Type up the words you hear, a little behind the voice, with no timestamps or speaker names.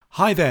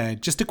Hi there,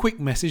 just a quick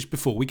message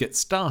before we get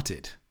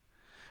started.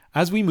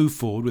 As we move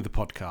forward with the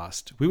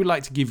podcast, we would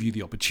like to give you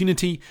the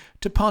opportunity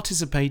to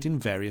participate in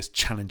various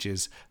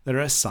challenges that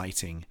are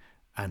exciting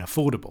and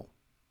affordable.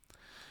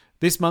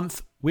 This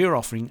month, we are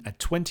offering a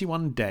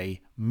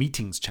 21-day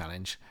meetings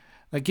challenge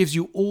that gives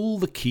you all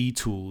the key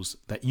tools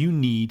that you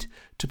need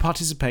to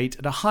participate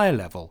at a higher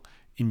level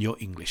in your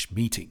English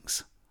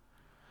meetings,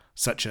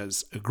 such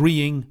as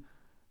agreeing,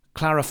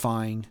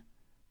 clarifying,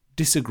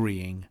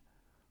 disagreeing,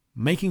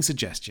 making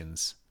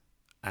suggestions,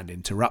 and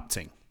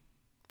interrupting.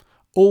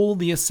 All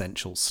the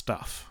essential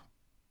stuff.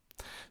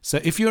 So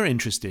if you're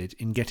interested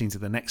in getting to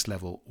the next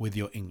level with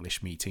your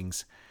English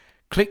meetings,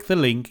 click the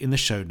link in the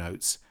show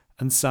notes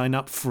and sign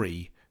up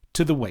free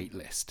to the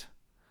waitlist.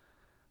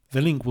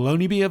 The link will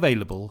only be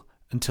available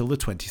until the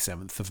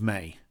 27th of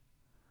May.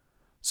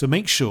 So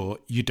make sure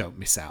you don't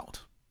miss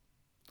out.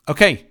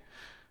 Okay,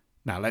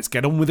 now let's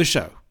get on with the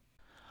show.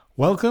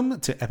 Welcome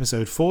to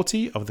episode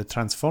 40 of the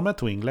Transforma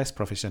tu Inglés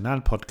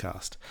Profesional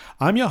podcast.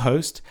 I'm your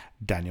host,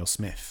 Daniel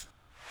Smith.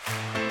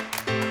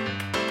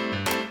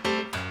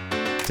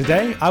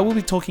 Today, I will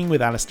be talking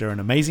with Alistair, an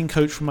amazing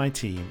coach from my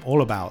team,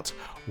 all about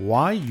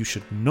why you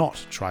should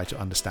not try to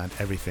understand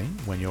everything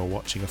when you're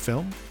watching a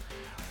film,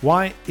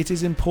 why it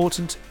is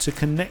important to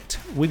connect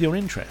with your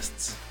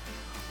interests,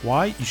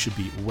 why you should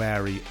be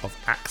wary of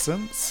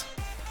accents,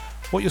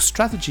 what your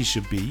strategy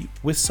should be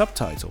with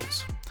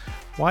subtitles,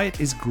 why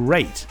it is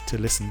great to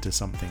listen to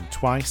something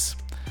twice,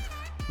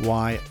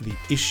 why the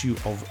issue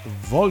of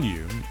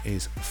volume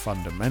is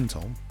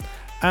fundamental,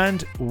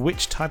 and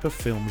which type of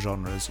film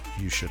genres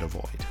you should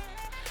avoid.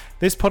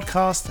 This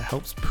podcast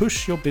helps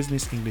push your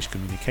business English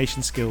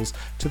communication skills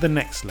to the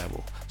next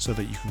level so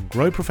that you can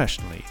grow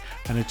professionally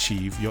and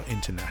achieve your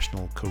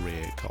international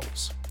career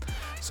goals.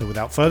 So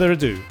without further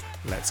ado,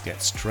 let's get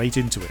straight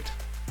into it.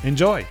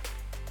 Enjoy!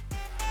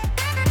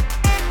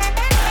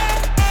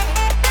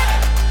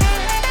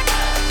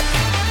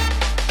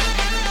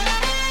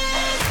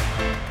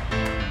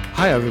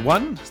 Hi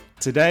everyone.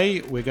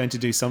 Today we're going to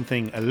do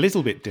something a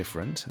little bit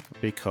different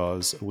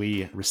because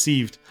we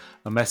received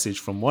a message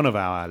from one of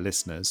our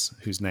listeners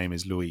whose name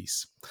is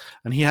Luis.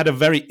 And he had a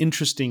very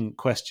interesting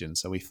question,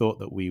 so we thought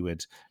that we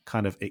would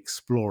kind of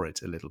explore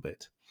it a little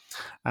bit.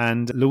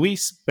 And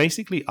Luis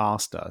basically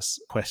asked us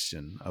a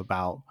question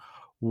about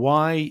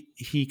why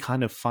he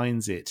kind of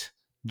finds it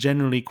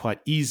generally quite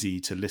easy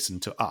to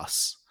listen to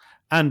us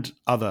and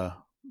other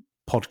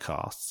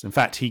podcasts. In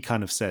fact, he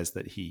kind of says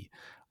that he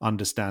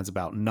understands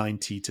about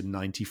 90 to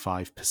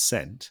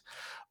 95%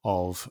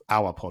 of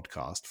our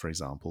podcast, for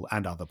example,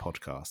 and other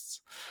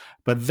podcasts.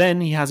 But then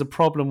he has a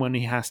problem when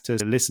he has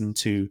to listen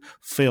to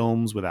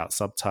films without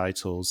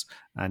subtitles,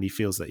 and he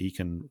feels that he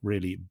can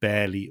really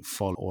barely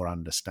follow or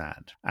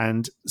understand.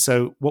 And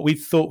so what we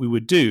thought we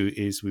would do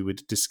is we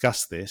would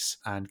discuss this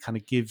and kind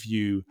of give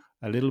you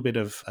a little bit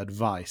of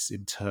advice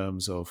in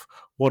terms of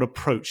what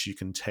approach you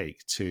can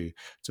take to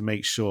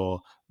make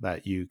sure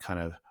that you kind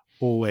of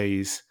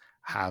always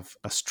have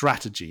a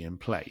strategy in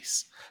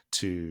place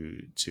to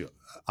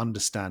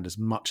understand as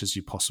much as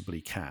you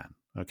possibly can,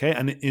 okay?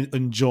 And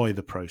enjoy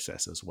the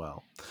process as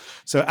well.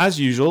 So as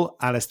usual,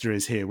 Alistair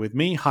is here with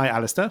me. Hi,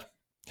 Alistair.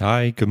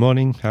 Hi, good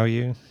morning. How are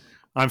you?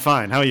 I'm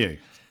fine. How are you?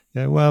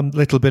 Yeah, well, a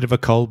little bit of a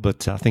cold,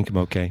 but I think I'm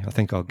okay. I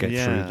think I'll get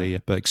through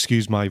but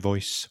excuse my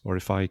voice or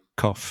if I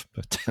cough,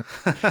 but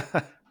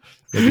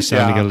maybe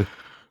sounding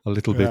a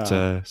little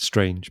bit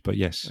strange, but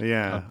yes.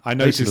 Yeah, I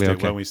noticed it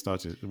okay. when we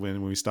started.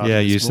 Yeah,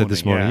 you said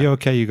this morning, you're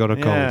okay, you got a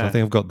cold. I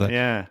think I've got that.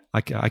 Yeah.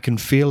 I can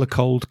feel a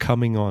cold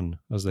coming on,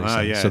 as they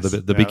say. Yes. So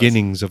the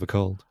beginnings of a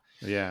cold.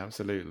 Yeah,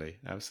 absolutely.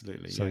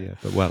 So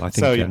but well, I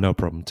think no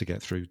problem to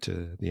get through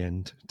to the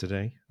end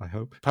today, I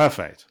hope.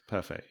 Perfect,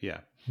 yeah.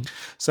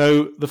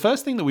 So the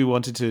first thing that we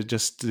wanted to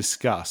just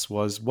discuss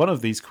was one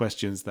of these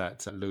questions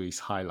that Luis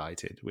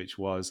highlighted, which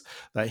was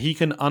that he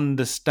can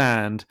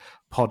understand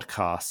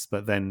podcasts,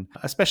 but then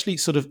especially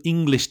sort of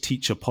English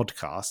teacher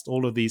podcasts,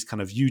 all of these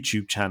kind of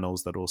YouTube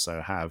channels that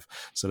also have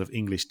sort of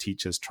English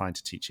teachers trying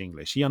to teach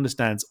English. He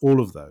understands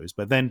all of those,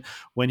 but then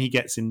when he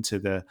gets into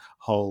the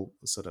whole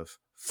sort of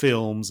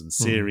films and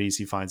series,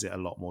 he finds it a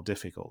lot more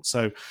difficult.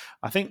 So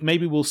I think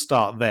maybe we'll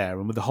start there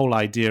and with the whole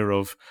idea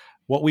of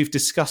what we've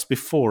discussed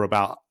before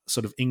about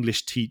sort of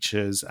English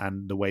teachers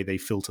and the way they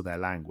filter their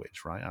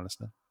language, right,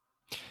 Alistair?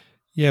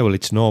 Yeah, well,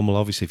 it's normal,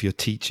 obviously, if you're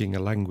teaching a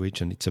language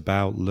and it's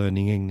about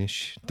learning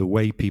English, the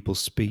way people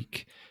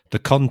speak, the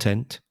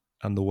content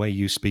and the way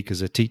you speak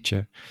as a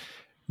teacher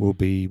will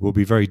be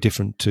very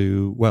different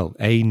to, well,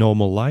 a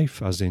normal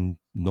life, as in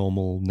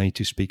normal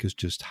native speakers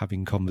just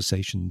having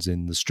conversations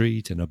in the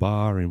street, in a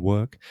bar, in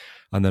work,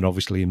 and then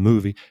obviously in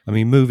movie. I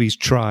mean, movies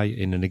try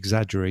in an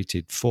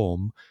exaggerated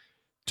form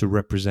to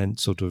represent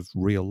sort of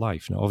real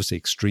life. Now, obviously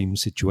extreme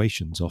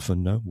situations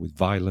often, no, with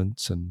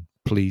violence and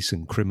police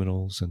and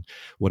criminals and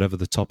whatever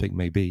the topic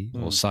may be,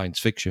 or science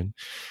fiction.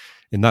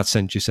 In that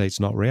sense, you say it's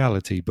not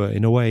reality, but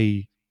in a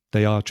way,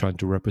 they are trying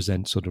to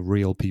represent sort of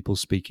real people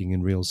speaking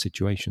in real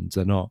situations.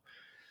 They're not,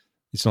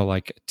 it's not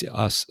like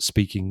us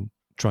speaking,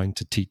 trying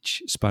to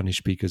teach Spanish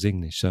speakers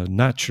English. So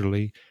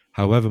naturally,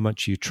 however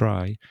much you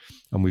try,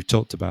 and we've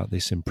talked about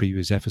this in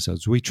previous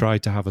episodes, we try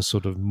to have a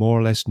sort of more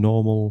or less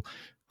normal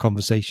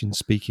conversation,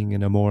 speaking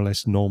in a more or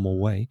less normal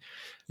way.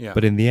 Yeah.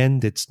 But in the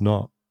end, it's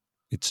not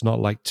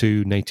like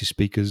two native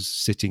speakers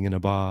sitting in a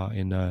bar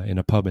in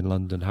a pub in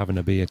London having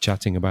a beer,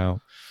 chatting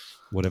about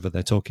whatever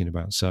they're talking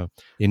about. So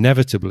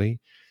inevitably,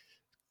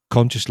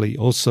 consciously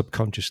or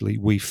subconsciously,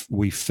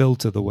 we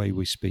filter the way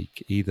we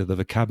speak, either the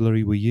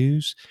vocabulary we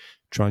use,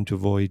 trying to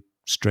avoid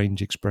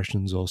strange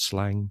expressions or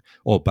slang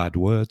or bad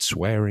words,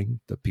 swearing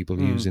that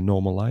people use in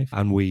normal life,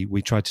 and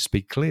we try to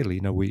speak clearly.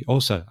 You know, we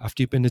also,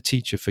 after you've been a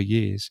teacher for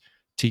years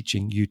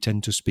teaching, you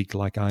tend to speak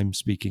like I'm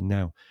speaking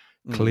now,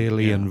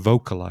 clearly and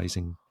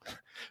vocalizing,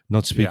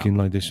 not speaking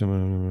like this,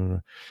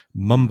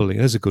 mumbling.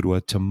 There's a good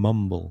word, to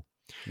mumble.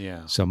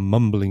 Yeah. So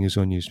mumbling is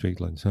when you speak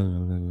like,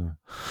 and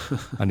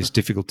it's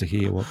difficult to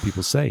hear what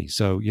people say.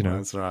 So, you know,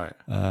 that's right.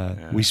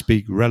 We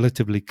speak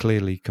relatively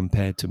clearly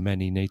compared to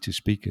many native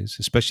speakers,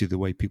 especially the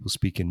way people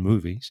speak in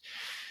movies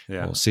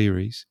or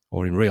series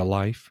or in real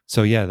life.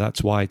 So, yeah,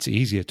 that's why it's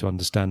easier to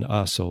understand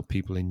us or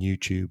people in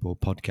YouTube or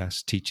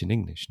podcasts teaching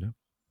English. No?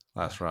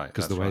 That's right.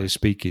 Because the way they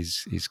speak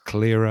is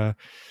clearer.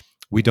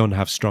 We don't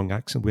have strong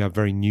accent. We have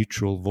very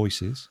neutral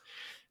voices.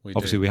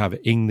 Obviously, we have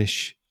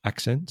English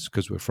accents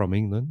because we're from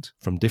England,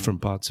 from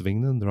different parts of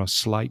England. There are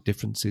slight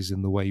differences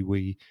in the way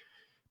we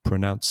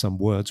pronounce some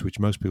words, which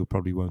most people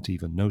probably won't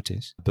even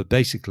notice. But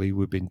basically,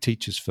 we've been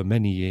teachers for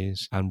many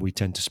years, and we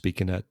tend to speak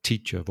in a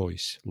teacher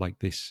voice like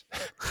this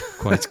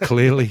quite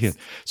clearly.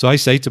 So I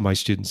say to my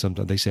students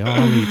sometimes, they say, "Oh,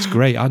 Ollie, it's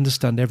great. I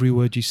understand every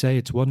word you say.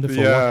 It's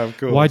wonderful. Yeah, of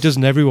course. Why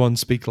doesn't everyone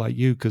speak like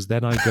you?" Because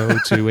then I go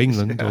to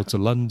England or to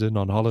London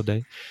on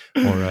holiday,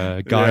 or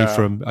a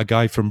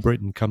guy from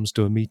Britain comes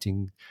to a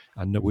meeting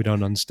and we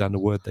don't understand a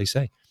word they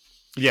say.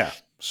 Yeah.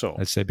 Sure.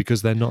 I'd say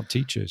because they're not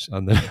teachers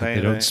and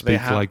they don't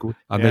speak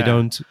they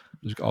don't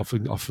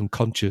often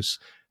conscious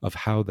of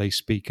how they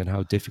speak and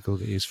how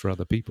difficult it is for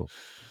other people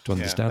to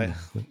understand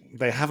them.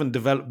 They haven't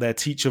developed their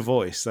teacher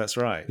voice. That's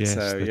right. Yes,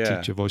 so,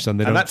 teacher voice, and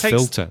they don't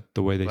filter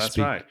the way they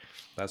speak. Right.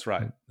 That's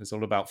right. It's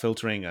all about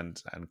filtering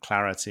and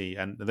clarity.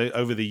 And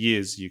over the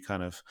years, you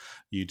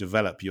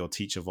develop your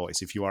teacher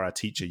voice. If you are a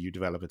teacher, you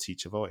develop a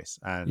teacher voice.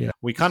 And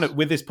we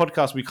with this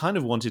podcast, we kind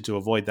of wanted to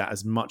avoid that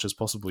as much as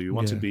possible. We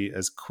want to be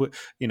as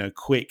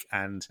quick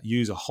and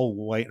use a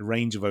whole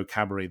range of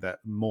vocabulary that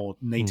more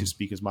native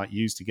speakers might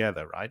use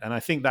together. Right. And I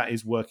think that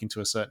is working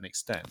to a certain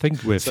extent. I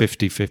think we're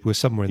 50-50. We're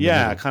somewhere in the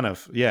middle.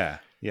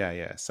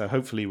 Yeah. So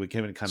hopefully we're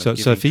giving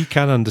So if he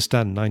can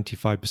understand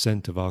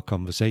 95% of our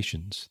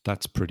conversations,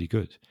 that's pretty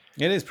good.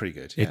 It is pretty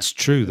good. Yeah. It's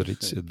true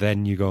that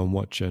then you go and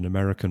watch an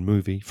American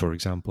movie, for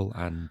example,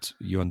 and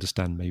you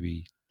understand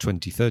maybe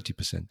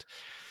 20-30%.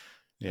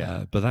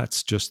 Yeah. But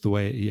that's just the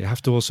way. You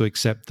have to also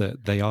accept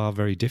that they are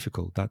very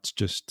difficult. That's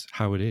just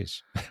how it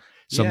is.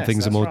 Some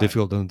things are more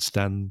difficult to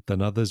understand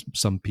than others.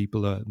 Some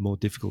people are more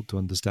difficult to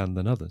understand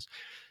than others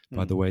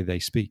by the way they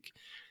speak.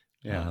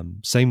 Yeah.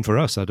 Same for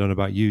us. I don't know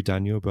about you,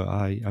 Daniel, but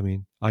I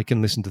mean, I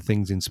can listen to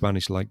things in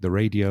Spanish like the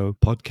radio,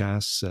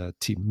 podcasts,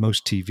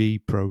 most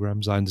TV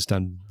programs. I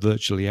understand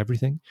virtually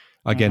everything.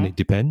 Again, it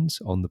depends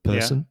on the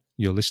person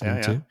you're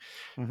listening to.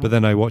 But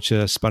then I watch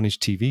a Spanish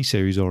TV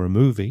series or a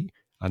movie,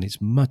 and it's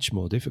much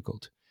more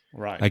difficult.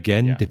 Right.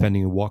 Again,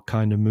 depending on what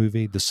kind of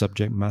movie, the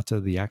subject matter,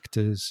 the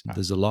actors,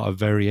 there's a lot of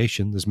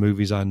variation. There's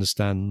movies I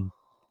understand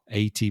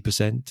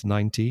 80%,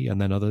 90%, and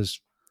then others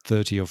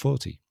 30 or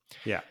 40.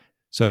 Yeah.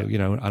 So,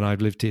 and I've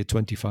lived here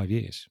 25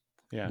 years.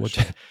 Yeah.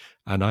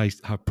 And I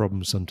have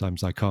problems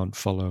sometimes. I can't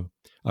follow.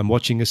 I'm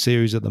watching a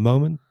series at the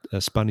moment,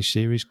 a Spanish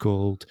series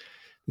called,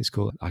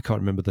 I can't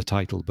remember the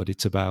title, but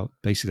it's about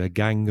basically a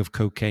gang of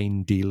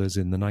cocaine dealers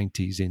in the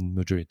 90s in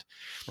Madrid.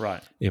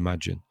 Right.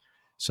 Imagine.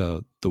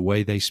 So the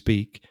way they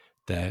speak,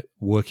 they're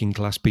working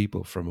class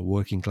people from a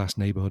working class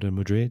neighborhood in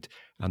Madrid,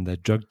 and they're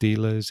drug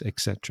dealers,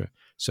 etc.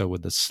 So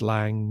with the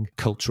slang,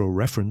 cultural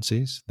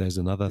references, there's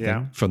another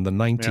thing from the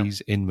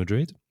 90s in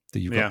Madrid that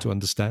you've got to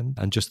understand,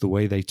 and just the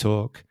way they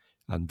talk,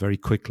 and very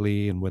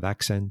quickly and with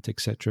accent,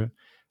 etc.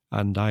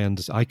 And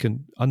I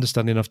can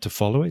understand enough to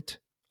follow it.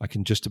 I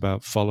can just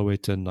about follow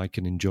it, and I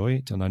can enjoy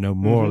it, and I know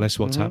more or less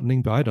what's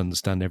happening, but I don't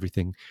understand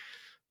everything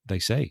they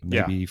say.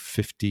 Maybe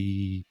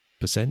 50%,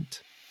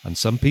 and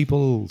some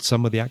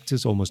of the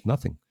actors, almost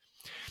nothing.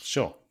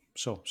 Sure.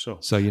 So,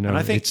 and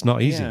I think, it's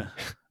not easy.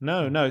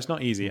 No, it's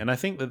not easy. And I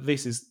think that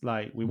this is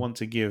we want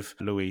to give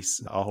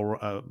Luis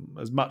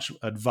as much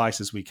advice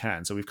as we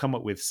can. So we've come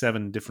up with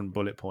 7 different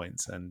bullet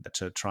points, and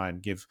to try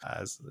and give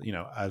as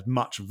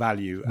much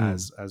value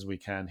as we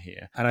can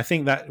here. And I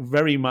think that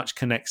very much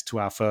connects to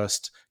our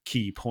first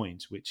key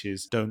point, which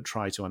is don't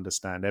try to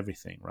understand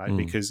everything, right?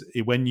 Because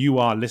when you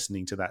are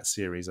listening to that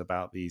series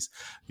about these,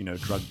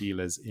 drug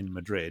dealers in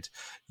Madrid,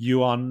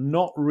 you are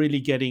not really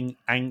getting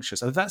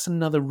anxious. So that's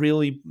another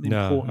really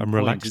important I'm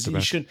relaxed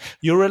point.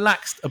 You're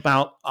relaxed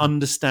about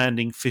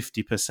understanding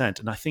 50%.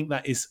 And I think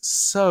that is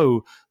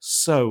so,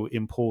 so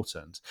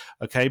important.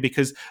 Okay.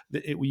 Because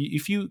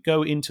if you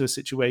go into a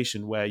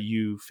situation where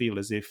you feel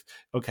as if,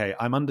 okay,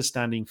 I'm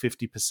understanding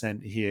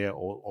 50% here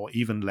or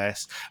even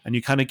less, and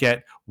you kind of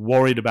get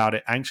worried about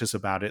it, anxious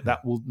about it,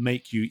 that will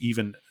make you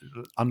even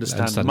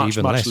understand much,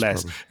 even much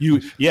less.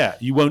 probably.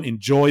 You won't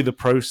enjoy the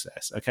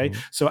process. Okay.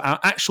 So our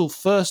actual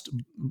first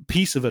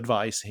piece of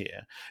advice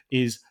here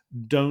is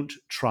don't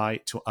try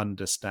to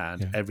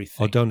understand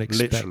everything. Or don't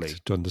expect literally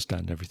to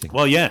understand everything.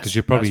 Well, yes, because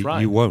you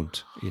right.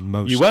 won't in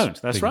most. You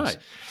won't. That's things.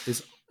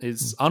 Right.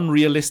 It's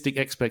unrealistic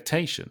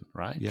expectation,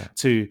 right? Yeah.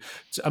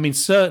 I mean,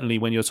 certainly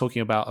when you're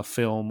talking about a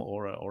film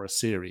or a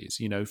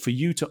series, for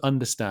you to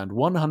understand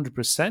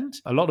 100%,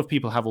 a lot of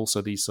people have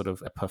also these sort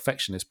of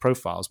perfectionist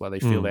profiles where they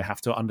feel they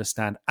have to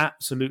understand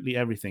absolutely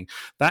everything.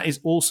 That is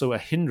also a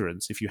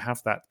hindrance if you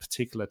have that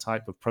particular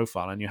type of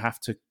profile, and you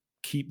have to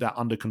keep that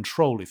under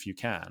control if you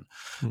can.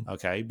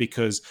 Okay,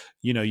 because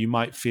you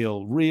might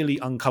feel really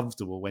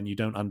uncomfortable when you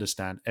don't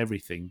understand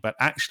everything, but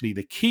actually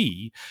the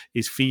key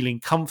is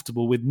feeling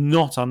comfortable with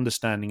not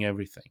understanding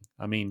everything.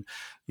 I mean,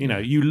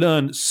 you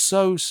learn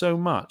so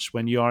much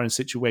when you are in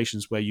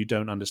situations where you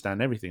don't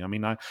understand everything. I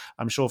mean,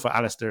 I'm sure for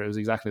Alistair it was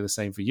exactly the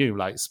same for you.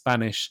 Like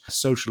Spanish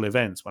social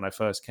events when I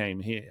first came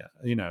here,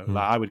 like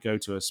I would go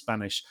to a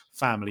Spanish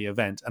family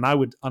event and I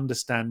would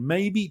understand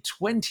maybe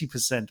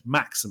 20%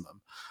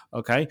 maximum.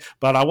 Okay,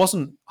 but I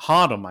wasn't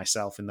hard on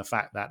myself in the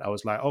fact that I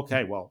was like,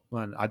 okay, well,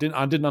 I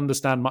didn't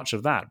understand much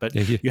of that. But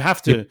you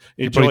have to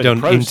enjoy the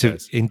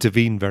process.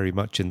 Intervene very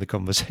much in the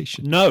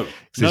conversation. No,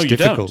 it's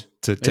difficult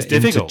to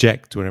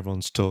interject when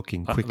everyone's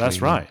talking quickly.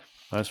 That's right.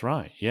 That's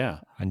right. Yeah.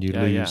 And you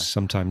lose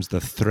sometimes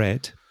the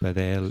thread, but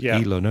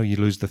you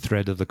lose the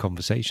thread of the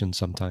conversation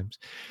sometimes.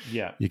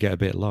 Yeah. You get a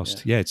bit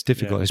lost. Yeah, it's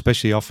difficult,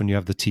 especially often you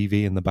have the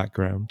TV in the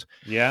background.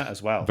 Yeah,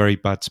 as well. Very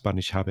bad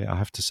Spanish habit, I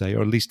have to say,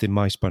 or at least in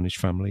my Spanish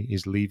family,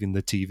 is leaving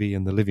the TV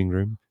in the living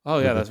room. Oh,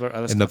 yeah,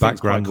 that's in the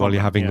background while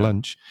you're having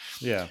lunch.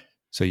 Yeah.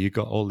 So you've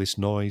got all this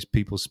noise,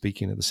 people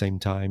speaking at the same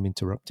time,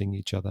 interrupting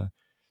each other.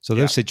 So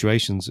those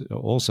situations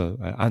also,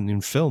 and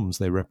in films,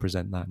 they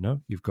represent that, no?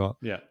 You've got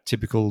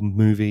typical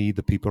movie,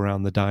 the people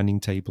around the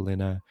dining table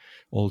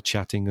all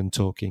chatting and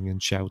talking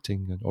and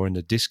shouting, or in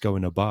a disco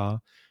in a bar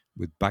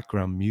with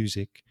background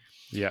music.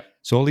 Yeah.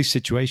 So all these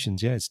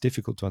situations, it's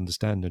difficult to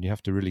understand, and you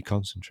have to really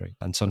concentrate.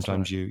 And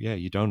sometimes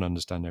you don't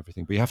understand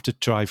everything, but you have to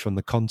try from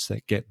the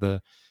concept, get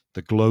the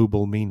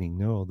global meaning,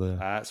 no?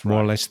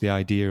 More or less the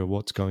idea of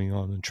what's going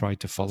on, and try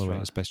to follow it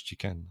as best you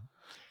can.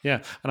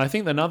 Yeah. And I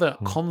think another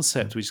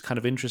concept which is kind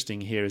of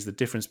interesting here is the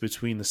difference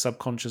between the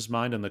subconscious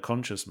mind and the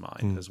conscious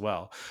mind as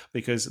well.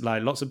 Because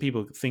like lots of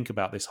people think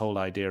about this whole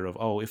idea of,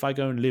 if I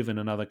go and live in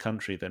another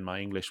country, then my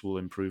English will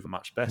improve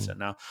much better.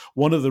 Now,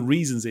 one of the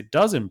reasons it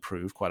does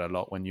improve quite a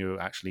lot when you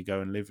actually go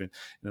and live in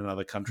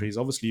another country is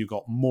obviously you've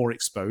got more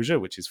exposure,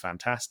 which is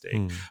fantastic.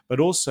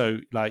 But also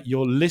like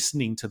you're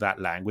listening to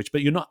that language,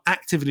 but you're not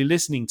actively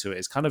listening to it.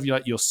 It's kind of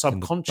like your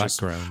subconscious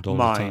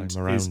mind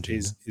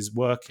is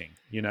working,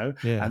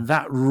 and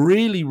that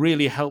really,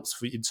 really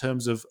helps in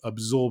terms of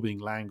absorbing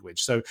language.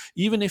 So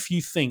even if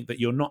you think that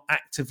you're not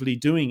actively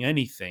doing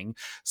anything,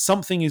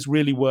 something is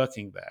really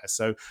working there.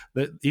 So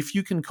that if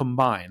you can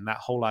combine that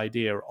whole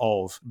idea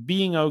of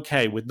being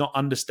okay with not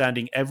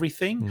understanding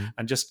everything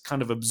and just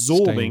kind of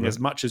absorbing as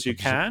much as you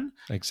can,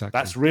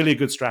 that's really a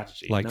good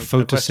strategy. Like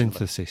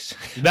photosynthesis.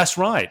 That's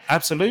right.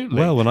 Absolutely.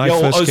 Well, when I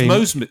first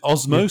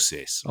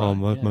osmosis.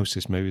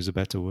 Osmosis maybe is a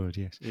better word,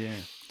 yes. Yeah.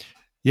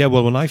 Yeah,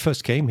 well, when I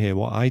first came here,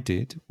 what I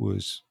did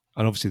was,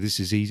 and obviously this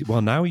is easy.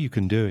 Well, now you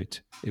can do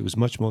it. It was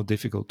much more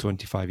difficult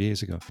 25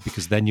 years ago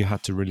because then you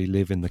had to really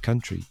live in the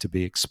country to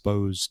be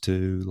exposed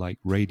to like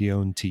radio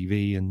and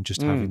TV and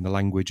just having the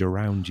language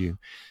around you.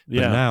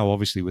 But now,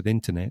 obviously, with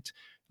internet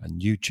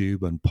and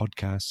YouTube and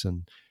podcasts,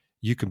 and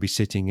you can be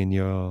sitting in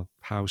your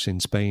house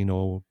in Spain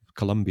or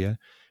Colombia,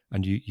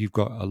 and you've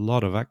got a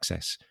lot of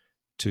access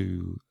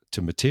to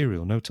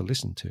material, to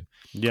listen to.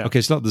 Yeah. Okay,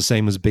 it's not the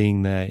same as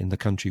being there in the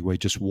country where you're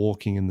just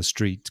walking in the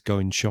street,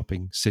 going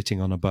shopping, sitting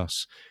on a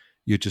bus.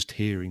 You're just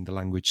hearing the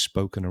language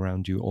spoken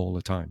around you all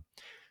the time.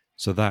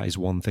 So that is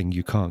one thing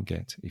you can't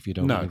get if you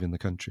don't live in the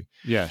country.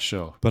 Yeah,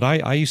 sure. But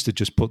I used to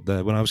just put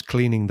when I was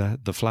cleaning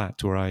the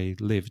flat where I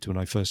lived when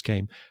I first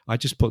came, I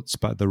just put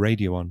the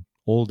radio on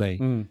all day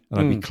and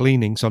I'd be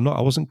cleaning. So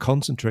I wasn't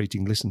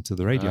concentrating, listening to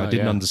the radio. I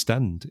didn't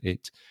understand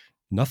it.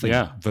 Nothing,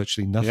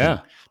 virtually nothing,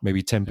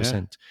 maybe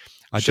 10%.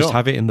 I just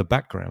have it in the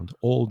background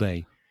all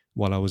day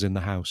while I was in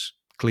the house,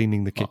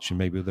 cleaning the kitchen,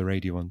 maybe with the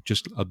radio on,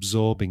 just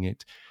absorbing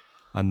it.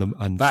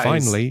 And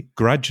finally,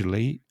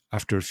 gradually,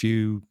 after a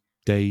few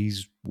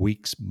days,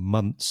 weeks,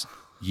 months,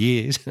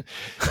 years,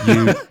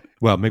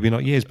 well, maybe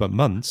not years, but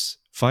months,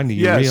 finally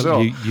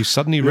you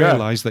suddenly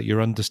realize that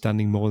you're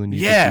understanding more than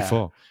you did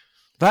before.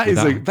 That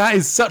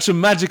is such a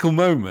magical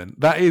moment.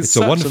 It's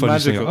a wonderful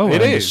magical. I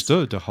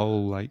understood a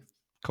whole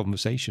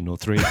conversation or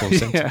 3 or 4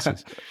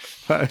 sentences.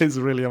 That is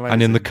really amazing.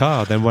 And in the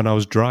car, then when I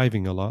was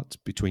driving a lot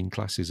between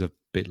classes a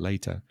bit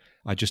later,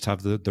 I just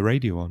have the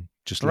radio on,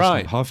 just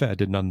listening. Half it I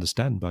didn't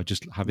understand, but I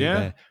just have it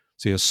there.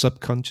 So you're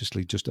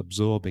subconsciously just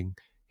absorbing,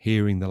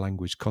 hearing the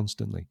language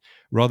constantly,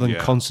 rather than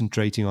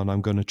concentrating on,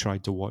 I'm going to try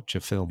to watch a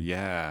film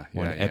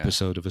or an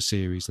episode of a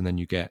series, and then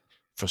you get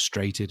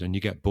frustrated and you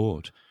get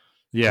bored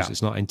because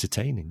it's not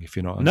entertaining if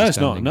you're not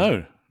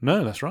understanding.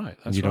 No, that's right.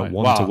 That's you right. don't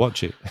want to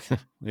watch it.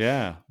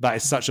 Yeah, that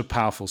is such a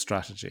powerful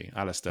strategy,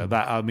 Alistair.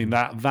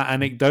 That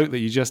anecdote that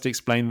you just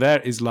explained there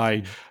is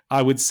like,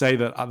 I would say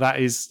that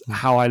is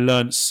how I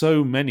learned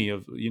so many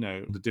of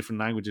the different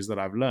languages that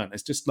I've learned.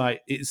 It's just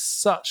like, it's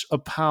such a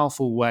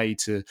powerful way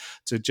to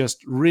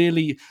just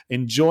really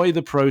enjoy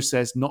the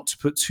process, not to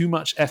put too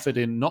much effort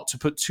in, not to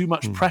put too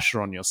much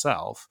pressure on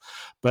yourself,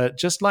 but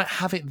just like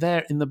have it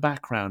there in the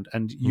background,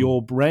 and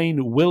your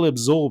brain will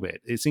absorb it.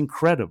 It's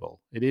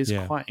incredible. It is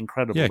quite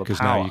incredible. Yeah, because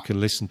now you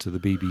can listen to the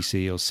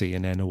BBC or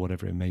CNN or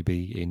whatever it may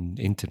be in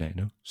internet,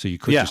 no? So you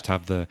could just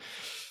have the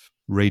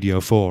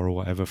Radio 4 or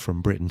whatever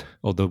from Britain,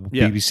 or the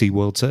BBC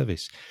World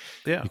Service.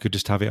 Yeah. You could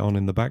just have it on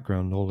in the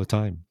background all the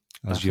time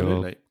as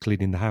you're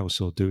cleaning the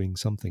house or doing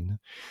something.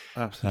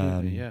 No?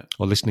 Absolutely,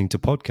 Or listening to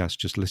podcasts,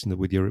 just listen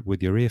with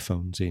your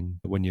earphones in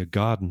when you're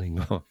gardening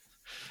or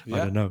I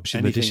don't know,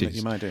 washing the dishes. That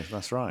you might do.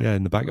 That's right. Yeah,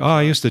 in the back.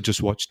 I used to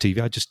just watch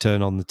TV. I just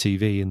turn on the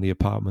TV in the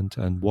apartment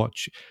and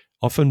watch.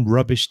 Often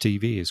rubbish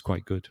TV is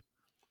quite good.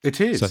 It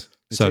is.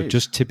 So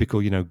just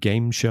typical,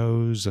 game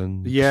shows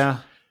and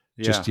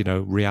just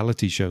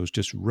reality shows,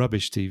 just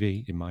rubbish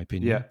TV, in my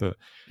opinion.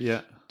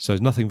 So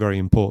it's nothing very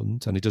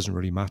important, and it doesn't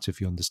really matter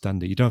if you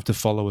understand it. You don't have to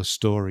follow a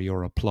story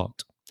or a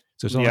plot.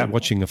 So it's not like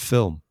watching a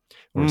film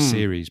or a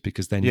series,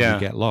 because then you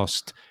get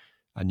lost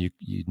and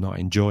you're not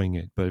enjoying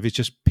it. But if it's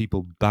just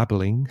people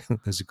babbling,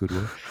 there's a good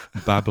word,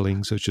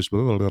 babbling. So it's just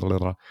blah, blah, blah,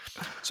 blah.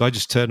 So I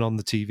just turn on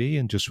the TV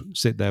and just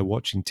sit there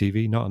watching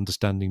TV, not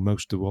understanding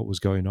most of what was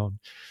going on.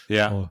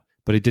 Yeah.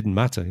 But it didn't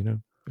matter,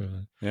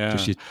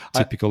 just your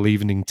typical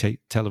evening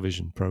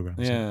television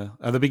programs. Yeah.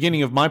 At the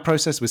beginning of my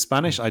process with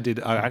Spanish, I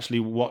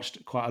actually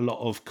watched quite a lot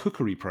of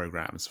cookery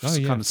programs for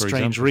kind of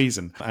strange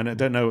reason. And I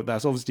don't know,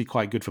 that's obviously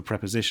quite good for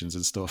prepositions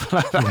and stuff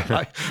like that.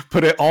 Like,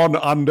 put it on,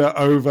 under,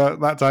 over,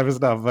 that type of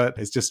stuff. But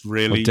it's just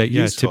really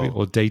useful.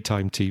 Or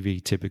daytime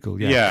TV, typical.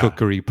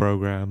 Cookery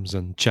programs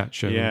and chat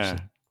shows.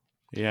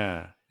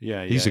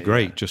 These are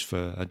great just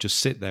for just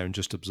sit there and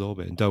just absorb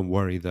it, and don't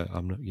worry that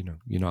I'm not,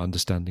 you're not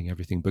understanding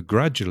everything. But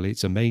gradually,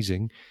 it's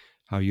amazing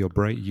how your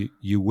brain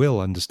you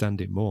will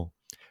understand it more,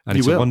 and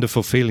it's a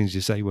wonderful feeling, as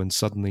you say, when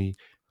suddenly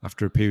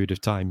after a period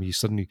of time you're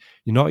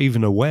not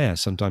even aware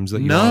sometimes that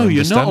you're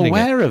not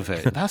aware of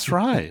it. That's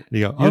right.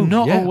 You're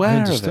not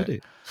aware of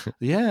it.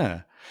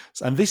 Yeah.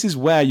 And this is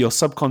where your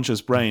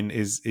subconscious brain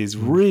is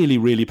really,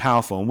 really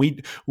powerful.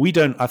 And we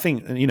don't, I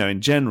think,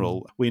 in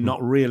general, we're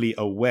not really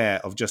aware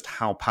of just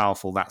how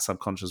powerful that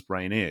subconscious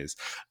brain is.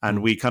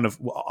 And we kind of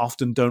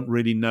often don't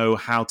really know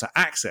how to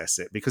access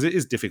it, because it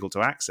is difficult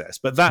to access.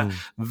 But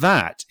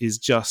that is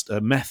just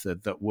a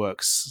method that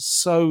works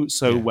so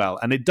well.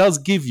 And it does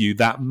give you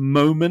that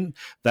moment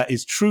that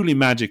is truly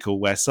magical,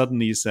 where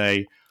suddenly you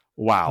say,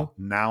 wow,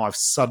 now I've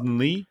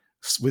suddenly,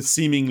 with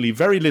seemingly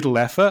very little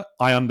effort,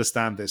 I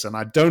understand this, and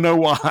I don't know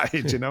why. Do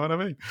you know what I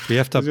mean? You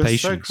have to have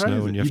patience,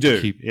 and you have to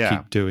keep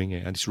doing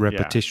it, and it's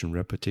repetition.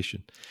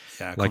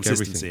 Yeah, like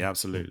consistency, everything.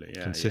 Absolutely.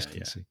 Yeah,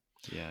 consistency.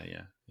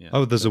 Yeah.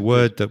 Oh, there's a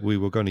word that we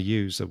were going to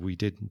use that we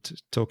didn't.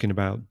 Talking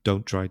about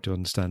don't try to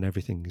understand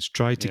everything. Is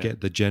try to get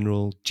the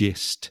general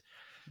gist.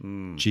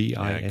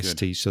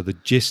 GIST. So the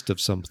gist of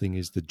something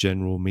is the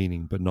general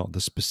meaning, but not the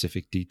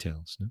specific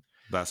details. No?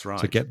 That's right.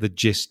 So get the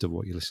gist of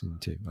what you're listening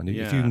to. And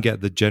if you can get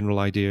the general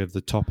idea of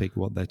the topic,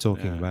 what they're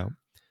talking about,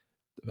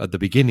 at the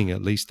beginning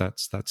at least,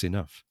 that's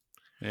enough.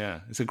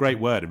 Yeah, it's a great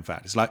word. In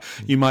fact, it's like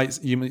you might,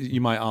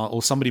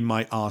 or somebody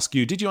might ask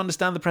you, "Did you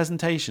understand the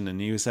presentation?"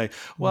 And you say,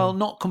 "Well,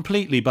 not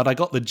completely, but I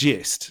got the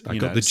gist." I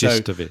got the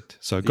gist of it,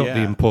 so I got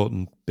the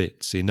important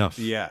bits enough.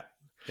 Yeah.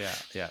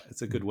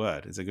 It's a good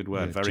word. It's a good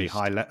word. Very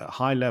high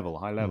level.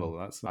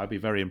 I'd be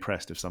very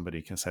impressed if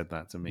somebody said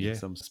that to me.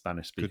 Some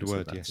Spanish speaker. Good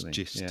word. Said that Yes, to me.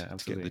 gist. Yeah,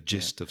 absolutely. To get the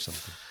gist of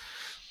something.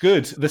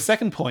 Good. The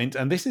second point,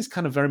 and this is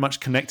kind of very much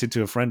connected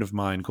to a friend of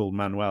mine called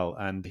Manuel,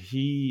 and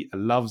he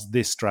loves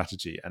this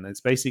strategy. And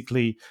it's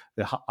basically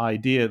the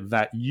idea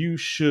that you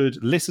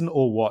should listen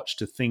or watch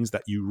to things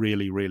that you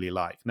really, really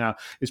like. Now,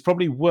 it's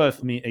probably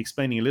worth me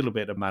explaining a little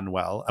bit of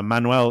Manuel. And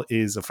Manuel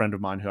is a friend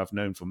of mine who I've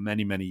known for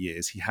many, many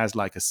years. He has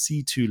like a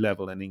C2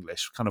 level in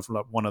English, kind of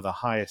like one of the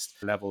highest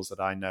levels that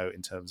I know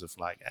in terms of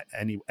like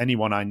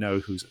anyone I know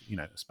who's,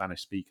 a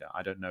Spanish speaker.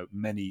 I don't know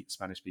many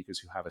Spanish speakers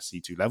who have a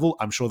C2 level.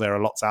 I'm sure there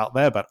are lots out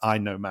there, but I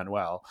know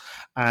Manuel,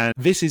 and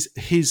this is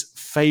his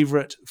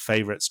favorite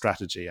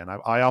strategy. And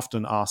I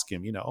often ask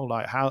him,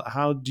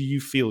 how do you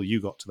feel you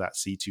got to that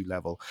C2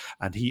 level?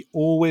 And he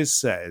always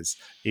says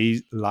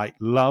he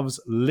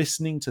loves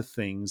listening to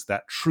things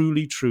that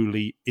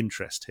truly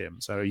interest him.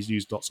 So he's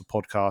used lots of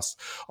podcasts,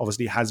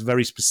 obviously has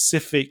very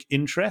specific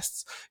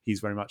interests.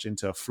 He's very much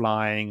into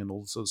flying and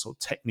all sorts of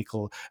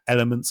technical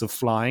elements of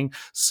flying.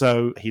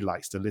 So he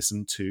likes to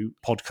listen to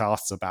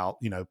podcasts about,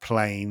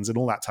 planes and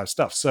all that type of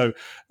stuff. So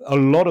a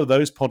lot of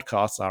those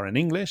podcasts are in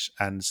English,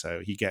 and so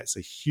he gets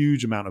a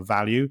huge amount of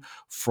value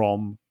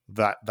from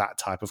that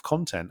type of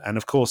content. And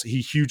of course,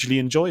 he hugely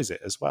enjoys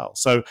it as well.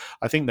 So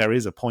I think there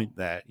is a point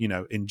there,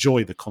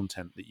 enjoy the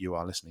content that you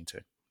are listening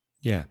to.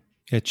 Yeah.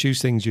 Yeah,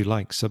 choose things you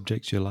like,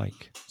 subjects you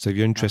like. So if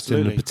you're interested in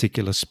a Absolutely.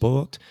 particular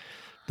sport,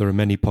 there are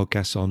many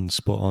podcasts on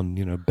sport,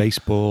 on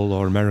baseball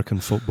or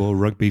American football,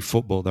 rugby,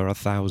 football. There are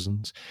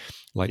thousands,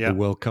 like the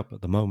World Cup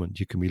at the moment.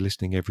 You can be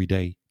listening every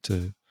day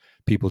to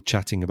people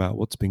chatting about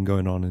what's been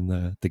going on in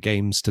the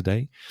games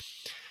today.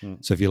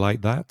 So if you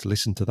like that,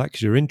 listen to that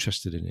because you're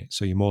interested in it.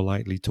 So you're more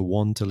likely to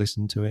want to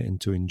listen to it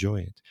and to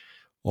enjoy it,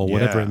 or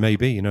whatever it may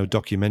be.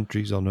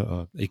 Documentaries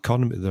on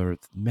economy. There are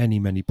many,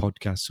 many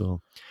podcasts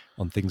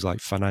on things like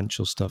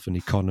financial stuff and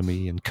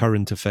economy and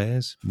current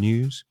affairs,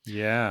 news.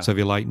 Yeah. So if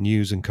you like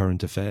news and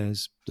current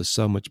affairs, there's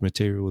so much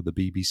material with the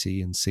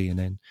BBC and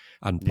CNN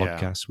and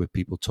podcasts with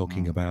people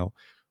talking about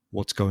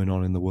what's going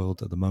on in the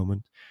world at the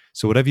moment.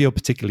 So whatever you're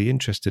particularly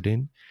interested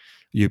in,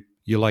 you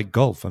like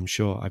golf, I'm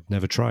sure. I've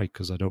never tried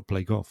because I don't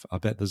play golf. I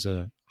bet there's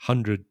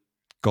 100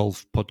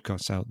 golf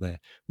podcasts out there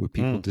with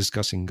people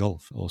discussing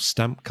golf or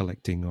stamp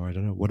collecting, or I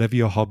don't know, whatever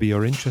your hobby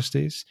or interest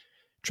is.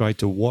 Try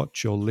to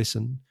watch or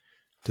listen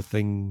to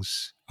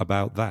things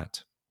about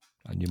that,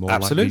 and you're more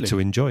likely to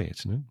enjoy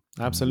it.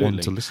 Absolutely.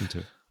 Want to listen to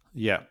it.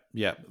 Yeah.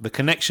 The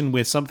connection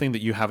with something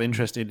that you have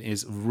interest in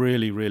is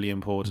really, really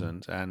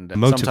important, and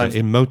sometimes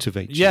it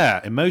motivates you. Yeah,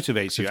 it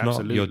motivates you. If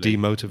absolutely, not, you're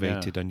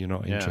demotivated and you're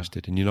not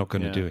interested, and you're not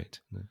going to do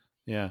it.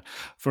 Yeah.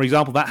 For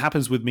example, that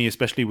happens with me,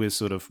 especially with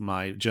sort of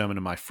my German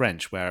and my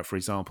French, where, for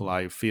example,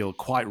 I feel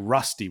quite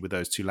rusty with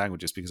those two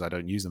languages because I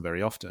don't use them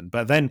very often.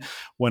 But then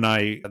when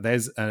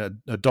there's a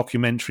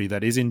documentary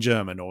that is in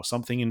German or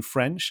something in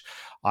French,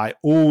 I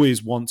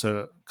always want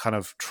to kind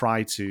of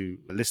try to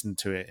listen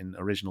to it in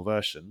original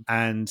version.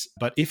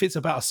 But if it's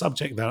about a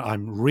subject that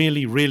I'm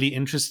really, really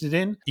interested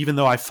in, even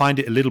though I find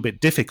it a little bit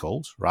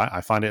difficult, right?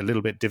 I find it a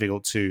little bit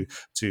difficult to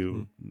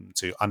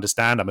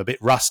understand. I'm a bit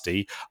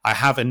rusty. I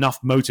have enough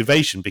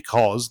motivation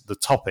because the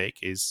topic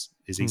is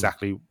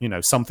exactly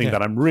something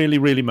that I'm really,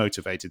 really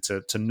motivated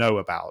to know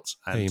about,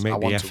 and you make I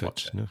want the effort, to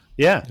watch it. no?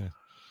 Yeah,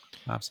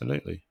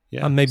 absolutely.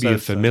 Yeah. And maybe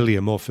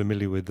you're more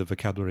familiar with the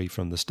vocabulary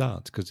from the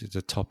start because it's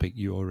a topic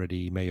you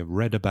already may have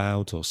read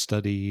about or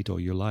studied or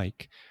you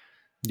like.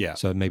 Yeah.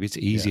 So maybe it's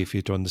easier for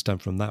you to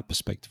understand from that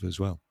perspective as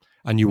well.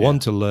 And you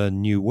want to learn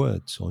new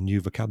words or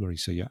new vocabulary.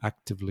 So you're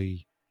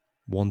actively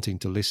wanting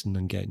to listen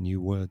and get new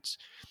words.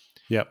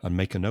 Yeah. And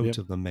make a note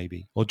of them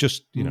maybe. Or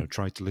just,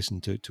 try to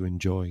listen to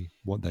enjoy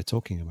what they're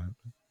talking about.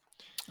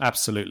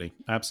 Absolutely.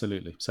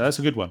 So that's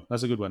a good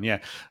one. Yeah.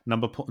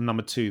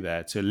 Number 2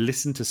 there, to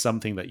listen to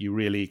something that you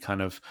really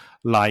kind of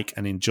like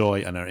and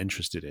enjoy and are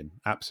interested in.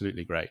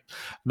 Absolutely great.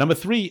 Number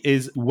 3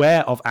 is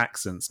aware of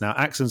accents. Now,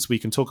 accents we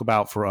can talk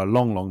about for a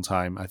long, long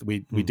time.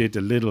 We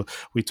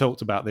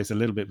talked about this a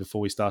little bit before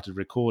we started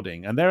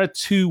recording. And there are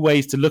 2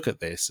 ways to look at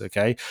this,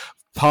 okay?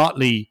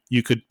 Partly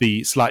you could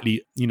be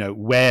slightly,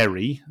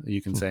 wary,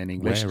 you can say in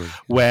English,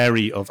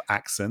 wary of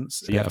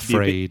accents. Yeah,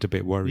 afraid, a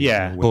bit worried,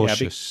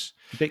 cautious.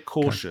 A bit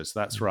cautious.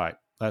 That's right.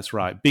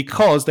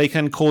 Because they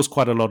can cause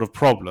quite a lot of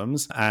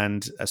problems,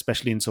 and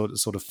especially in sort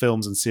of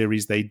films and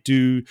series, they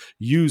do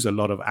use a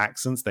lot of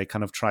accents. They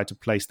kind of try to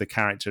place the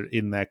character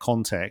in their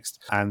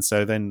context, and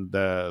so then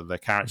the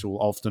character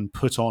will often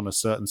put on a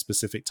certain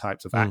specific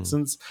types of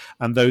accents,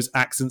 and those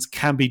accents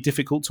can be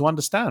difficult to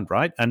understand,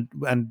 right?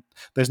 And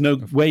there's no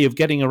way of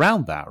getting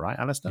around that, right,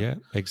 Alistair? Yeah,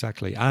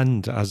 exactly.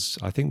 And as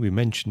I think we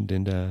mentioned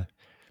in the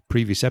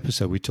previous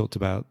episode, we talked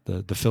about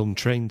the film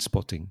Train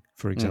Spotting,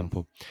 for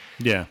example.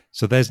 Yeah.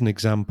 So there's an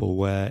example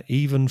where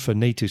even for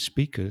native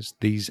speakers,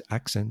 these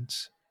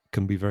accents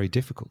can be very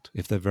difficult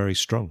if they're very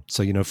strong.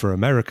 So, for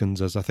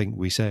Americans, as I think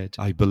we said,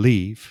 I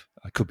believe,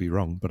 I could be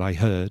wrong, but I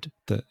heard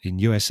that in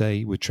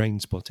USA with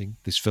Train Spotting,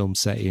 this film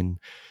set in,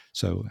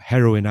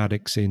 heroin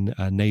addicts in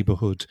a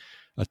neighborhood,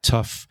 a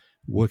tough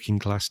working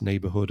class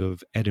neighborhood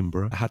of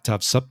Edinburgh, had to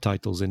have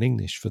subtitles in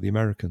English for the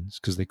Americans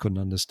because they couldn't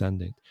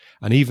understand it.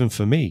 And even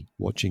for me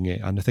watching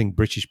it, and I think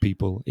British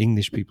people,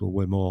 English people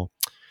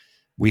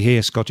we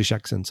hear Scottish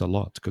accents a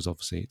lot because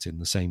obviously it's in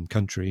the same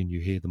country and you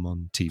hear them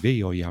on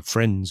TV, or you have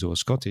friends who are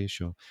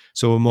Scottish,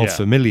 so we're more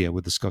familiar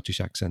with the Scottish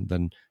accent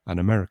than an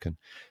American.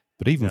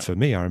 But even for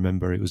me, I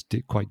remember it was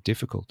quite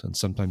difficult, and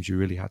sometimes you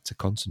really had to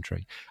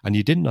concentrate and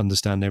you didn't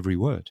understand every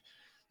word.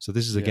 So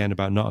this is again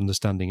about not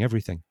understanding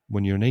everything.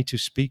 When you're a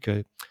native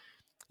speaker,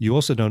 you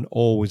also don't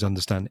always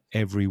understand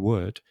every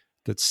word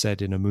that's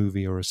said in a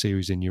movie or a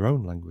series in your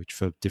own language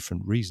for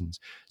different reasons.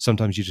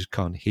 Sometimes you just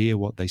can't hear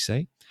what they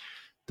say.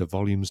 The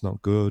volume's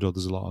not good, or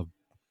there's a lot of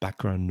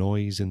background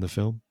noise in the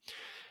film.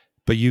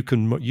 But you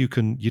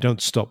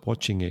don't stop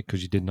watching it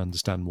because you didn't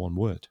understand one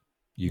word.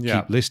 You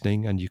keep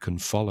listening and you can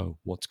follow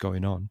what's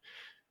going on.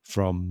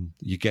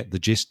 You get the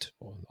gist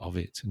of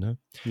it,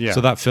 Yeah.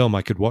 So that film,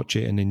 I could watch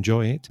it and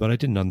enjoy it, but I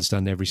didn't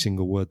understand every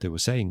single word they were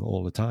saying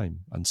all the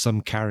time. And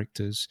some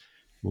characters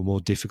were more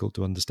difficult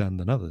to understand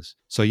than others.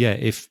 So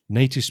if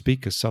native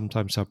speakers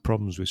sometimes have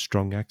problems with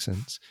strong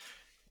accents,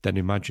 then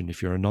imagine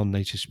if you're a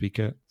non-native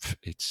speaker,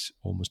 it's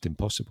almost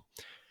impossible.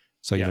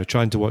 So,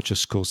 trying to watch a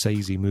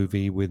Scorsese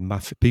movie with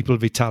people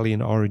of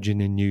Italian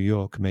origin in New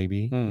York,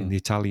 maybe in the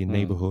Italian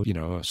neighborhood,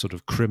 a sort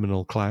of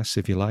criminal class,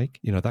 if you like,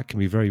 that can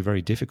be very,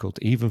 very difficult,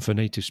 even for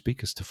native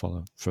speakers to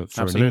follow, for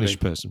an English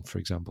person, for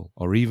example,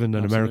 or even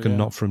an American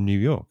not from New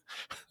York.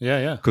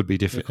 Could be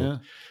difficult.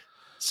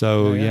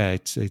 So,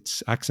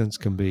 it's accents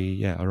can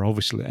be, or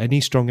obviously any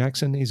strong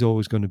accent is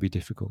always going to be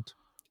difficult.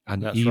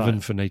 And That's even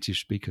right. for native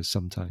speakers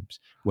sometimes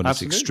when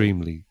it's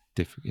extremely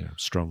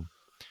strong.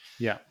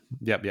 Yeah.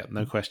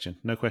 No question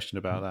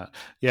about that.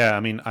 Yeah, I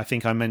mean, I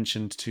think I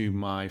mentioned to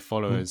my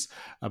followers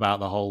about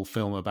the whole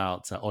film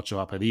about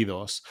Ocho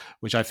Apellidos,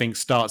 which I think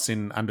starts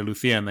in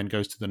Andalusia and then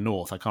goes to the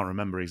north. I can't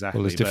remember exactly.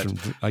 Well, there's different.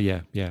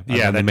 And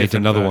then they made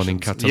another one in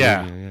versions.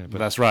 Catalonia. But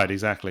that's right,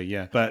 exactly.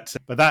 Yeah, but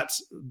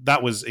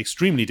that was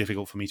extremely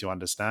difficult for me to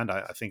understand.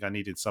 I think I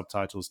needed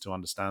subtitles to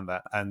understand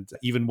that. And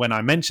even when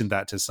I mentioned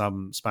that to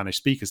some Spanish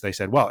speakers, they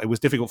said, "Well, it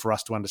was difficult for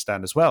us to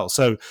understand as well."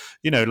 So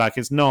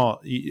it's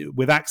not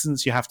with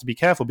accents. You have to be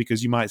careful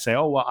because you might say,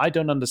 "Oh, well, I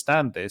don't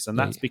understand this," and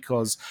that's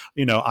because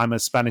I'm a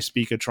Spanish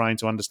speaker trying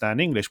to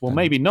understand English. Well,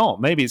 maybe not.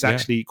 Maybe it's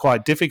actually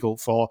quite difficult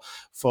for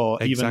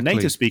even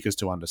native speakers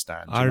to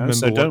understand.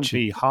 So don't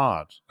be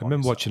hard. I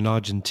remember watching an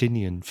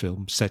Argentinian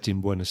film set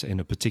in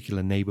a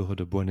particular neighborhood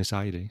of Buenos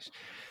Aires,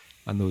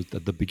 and there was,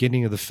 at the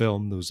beginning of the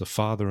film, there was a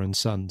father and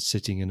son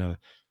sitting in a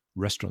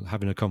restaurant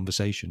having a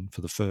conversation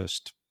for the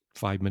first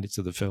 5 minutes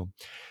of the film.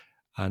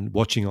 And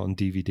watching it on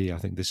DVD, I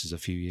think this is a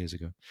few years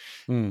ago,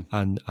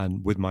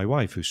 and with my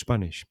wife who's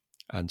Spanish,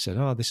 and said,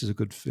 "Oh, this is a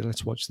good film.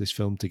 Let's watch this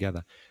film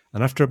together."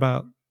 And after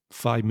about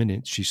 5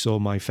 minutes, she saw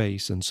my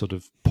face and sort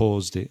of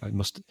paused it.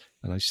 And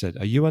I said,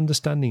 "Are you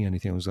understanding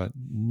anything?" I was like,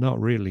 "Not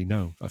really,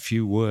 no. A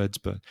few words,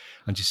 but."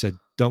 And she said,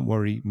 "Don't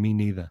worry, me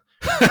neither."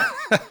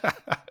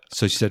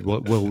 So she said,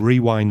 "Well, we'll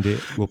rewind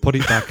it. We'll put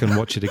it back and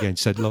watch it again."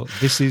 She said, "Look,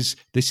 this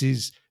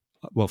is."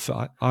 Well,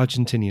 for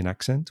Argentinian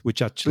accent,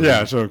 which actually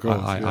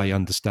I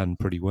understand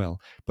pretty well,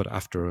 but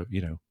after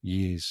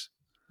years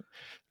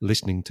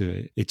listening to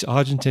it, it's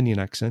Argentinian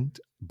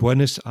accent,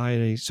 Buenos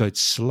Aires, so it's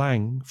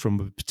slang from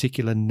a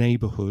particular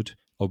neighborhood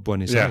of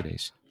Buenos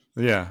Aires.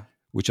 Yeah,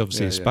 which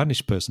obviously a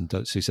Spanish person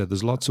does. So he said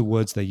there's lots of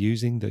words they're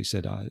using. They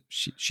said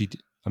she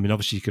I mean,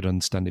 obviously she could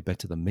understand it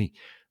better than me,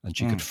 and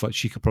she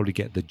could probably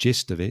get the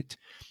gist of it,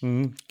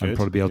 and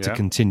probably be able to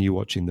continue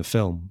watching the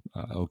film,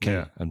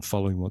 and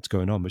following what's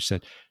going on. But she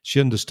said she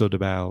understood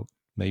about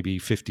maybe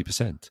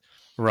 50%.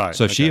 Right.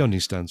 So if she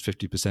understands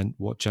 50%,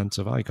 what chance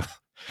have I got?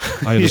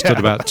 I understood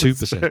about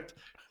 2%.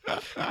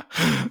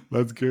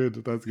 That's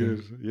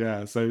good.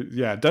 Yeah. So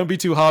don't be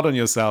too hard on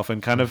yourself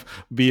and kind of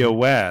be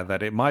aware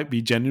that it might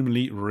be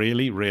genuinely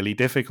really, really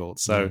difficult.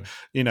 So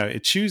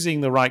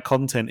choosing the right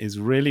content is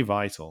really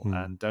vital,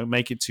 and don't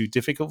make it too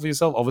difficult for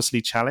yourself.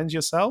 Obviously challenge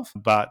yourself,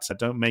 but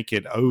don't make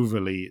it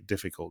overly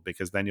difficult,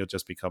 because then you'll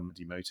just become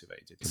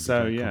demotivated.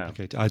 So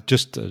I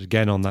just,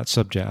 again, on that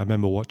subject, I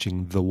remember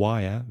watching The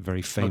Wire,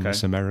 very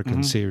famous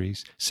American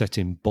series set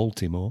in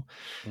Baltimore,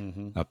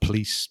 a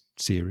police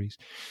series,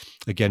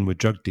 again with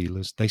drug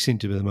dealers. They seem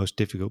to be the most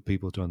difficult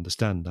people to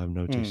understand, I've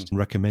noticed.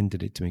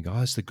 Recommended it to me.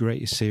 It's the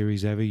greatest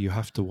series ever. You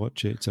have to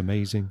watch it. It's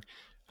amazing.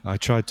 I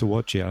tried to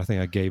watch it. I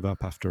think I gave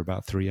up after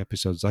about 3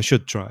 episodes. I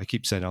should try. I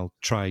keep saying I'll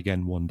try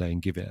again one day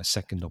and give it a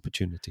second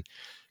opportunity,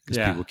 because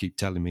people keep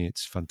telling me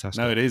it's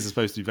fantastic. No, it is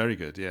supposed to be very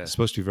good. Yeah, it's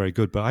supposed to be very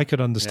good. But I could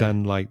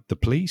understand like the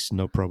police,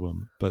 no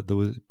problem. But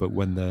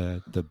when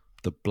the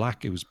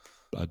black, it was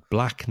a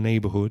black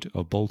neighborhood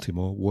of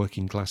Baltimore,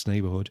 working class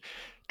neighborhood,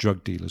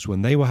 drug dealers,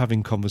 when they were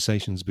having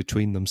conversations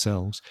between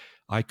themselves,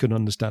 I couldn't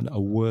understand a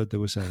word they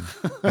were saying.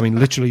 I mean,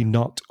 literally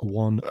not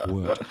one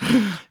word.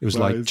 It was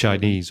like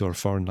Chinese or a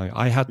foreign language.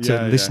 I had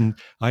to listen.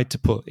 I had to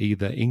put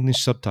either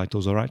English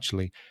subtitles, or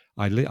actually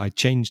I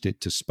changed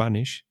it to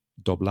Spanish,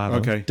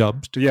 doblado,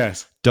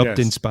 dubbed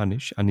in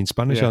Spanish. And in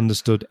Spanish, I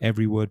understood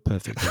every word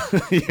perfectly.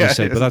 I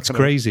say, but that's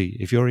crazy.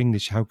 If you're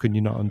English, how can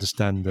you not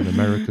understand an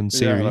American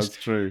series?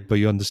 That's true. But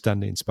you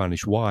understand it in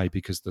Spanish. Why?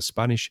 Because the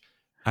Spanish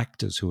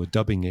actors who are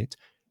dubbing it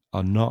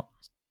are not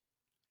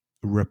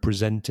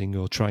representing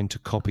or trying to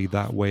copy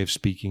that way of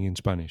speaking in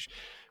Spanish,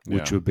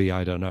 which would be,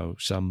 I don't know,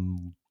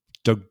 some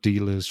drug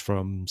dealers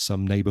from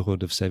some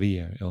neighborhood of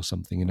Sevilla or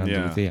something in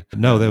Andalusia.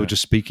 No, they were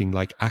just speaking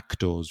like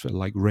actors,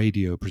 like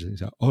radio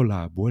presenters.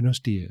 Hola, buenos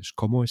dias,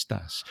 ¿cómo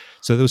estás?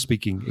 So they were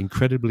speaking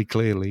incredibly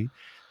clearly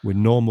with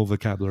normal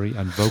vocabulary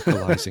and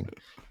vocalizing.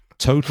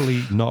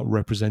 Totally not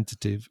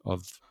representative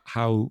of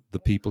how the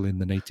people in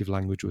the native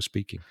language were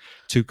speaking.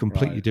 Two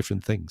completely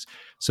different things.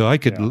 So I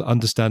could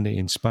understand it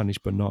in Spanish,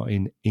 but not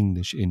in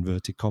English,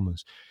 inverted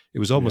commas. It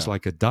was almost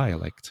like a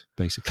dialect,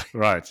 basically.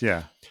 Right,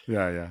 yeah.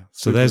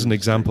 So there's an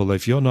example.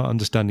 If you're not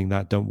understanding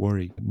that, don't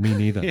worry. Me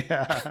neither.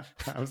 Yeah,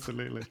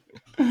 absolutely.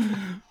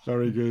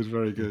 Very good,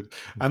 very good.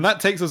 And that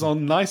takes us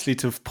on nicely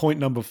to point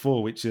number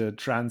 4, which are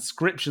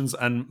transcriptions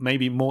and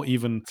maybe more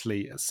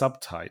evenly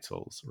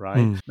subtitles, right?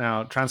 Mm.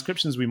 Now,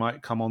 transcriptions we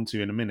might come on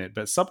to in a minute,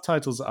 but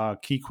subtitles are a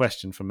key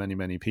question for many,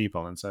 many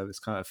people. And so this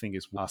kind of thing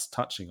is us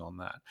touching on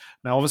that.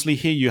 Now, obviously,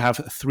 here you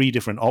have 3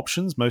 different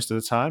options most of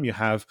the time. You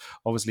have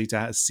obviously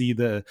to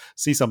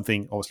see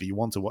something, obviously you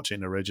want to watch it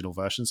in original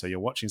version, so you're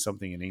watching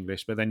something in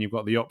English, but then you've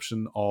got the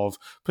option of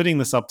putting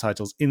the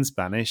subtitles in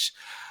Spanish,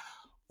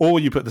 or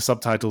you put the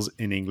subtitles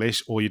in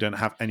English, or you don't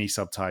have any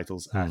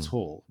subtitles at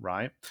all,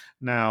 right?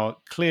 Now,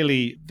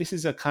 clearly, this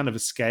is a kind of a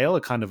scale,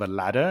 a kind of a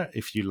ladder,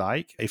 if you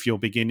like. If you're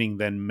beginning,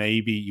 then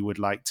maybe you would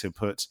like to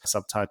put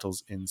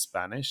subtitles in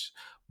Spanish.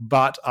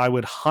 But I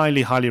would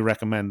highly, highly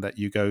recommend that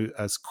you go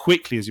as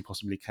quickly as you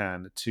possibly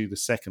can to the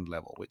second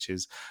level, which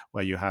is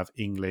where you have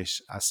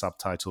English as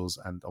subtitles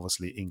and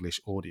obviously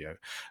English audio.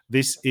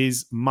 This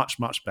is much,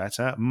 much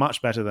better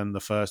than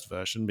the first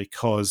version,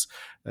 because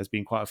there's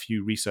been quite a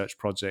few research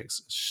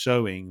projects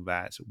showing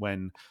that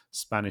when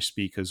Spanish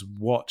speakers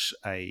watch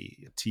a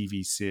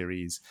TV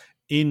series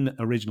in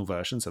original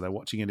version, so they're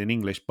watching it in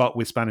English, but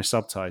with Spanish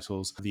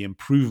subtitles, the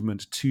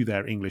improvement to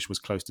their English was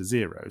close to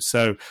zero.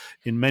 So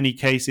in many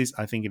cases,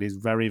 I think it is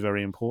very,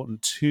 very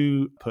important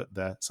to put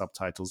the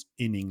subtitles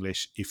in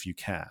English if you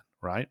can.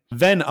 Right.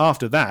 Then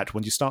after that,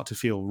 when you start to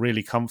feel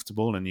really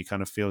comfortable and you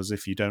kind of feel as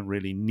if you don't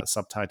really need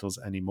subtitles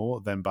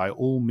anymore, then by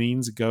all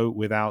means go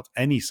without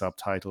any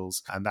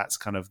subtitles. And that's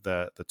kind of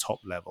the top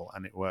level.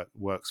 And it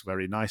works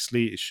very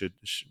nicely. It should,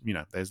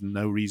 there's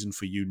no reason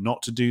for you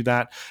not to do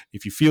that.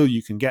 If you feel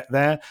you can get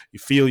there, you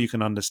feel you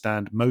can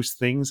understand most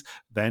things,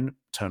 then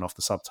turn off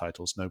the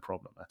subtitles. No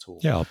problem at all.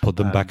 Yeah, I'll put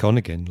them back on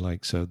again.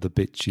 Like, so the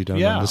bits you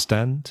don't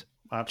understand,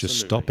 just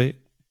stop it.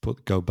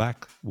 Go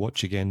back,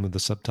 watch again with the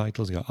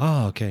subtitles. You go,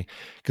 okay.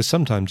 Because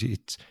sometimes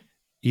it's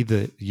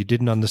either you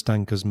didn't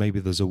understand because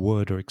maybe there's a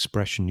word or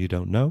expression you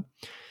don't know,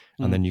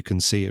 and then you can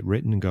see it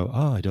written and go,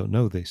 I don't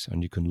know this,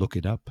 and you can look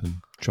it up and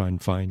try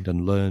and find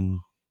and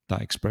learn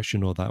that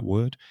expression or that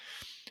word,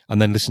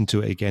 and then listen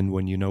to it again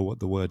when you know what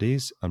the word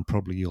is, and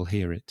probably you'll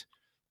hear it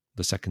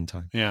the second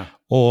time. Yeah.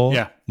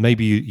 Or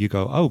maybe you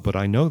go, but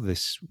I know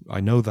this,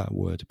 I know that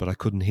word, but I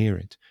couldn't hear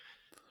it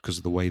because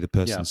of the way the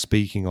person's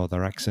speaking or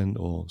their accent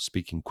or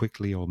speaking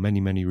quickly or many,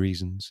 many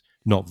reasons,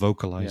 not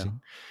vocalizing.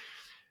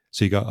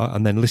 So you go,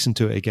 and then listen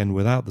to it again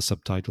without the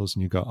subtitles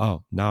and you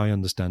go, now I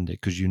understand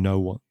it, because you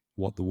know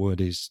what the word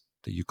is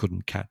that you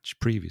couldn't catch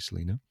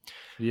previously, no?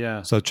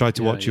 Yeah. So try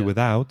to watch it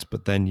without,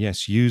 but then,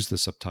 yes, use the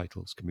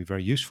subtitles. Can be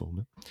very useful,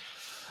 no?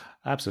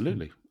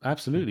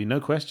 Absolutely,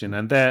 no question.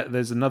 And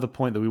there's another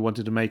point that we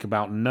wanted to make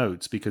about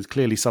notes, because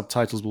clearly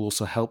subtitles will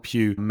also help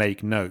you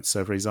make notes.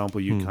 So for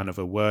example, you kind of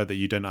a word that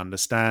you don't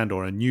understand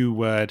or a new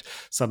word,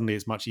 suddenly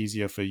it's much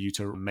easier for you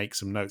to make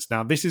some notes.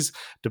 Now, this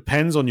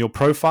depends on your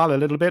profile a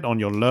little bit, on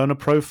your learner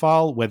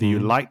profile, whether you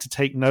like to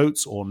take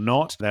notes or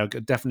not. There are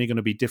definitely going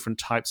to be different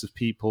types of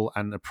people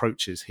and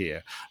approaches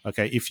here.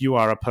 Okay, if you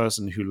are a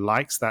person who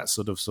likes that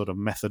sort of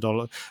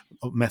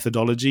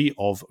methodology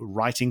of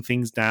writing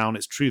things down,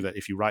 it's true that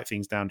if you write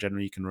things down,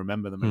 generally you can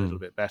remember them a little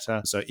bit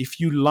better. So if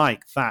you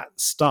like that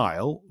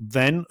style,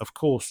 then of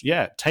course,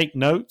 take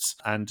notes,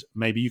 and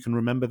maybe you can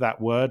remember that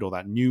word or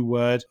that new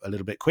word a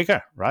little bit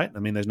quicker, right? I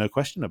mean, there's no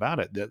question about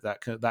it.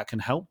 That can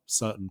help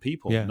certain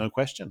people, no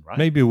question, right?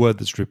 Maybe a word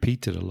that's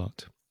repeated a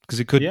lot, because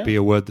it could be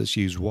a word that's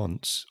used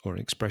once or an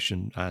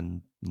expression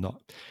and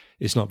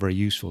it's not very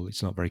useful.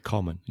 It's not very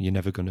common. You're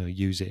never going to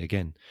use it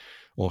again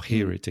or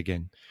hear it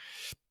again.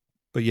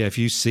 But if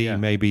you see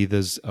maybe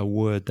there's a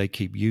word they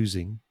keep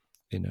using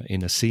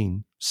in a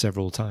scene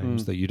several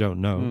times that you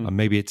don't know, and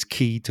maybe it's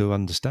key to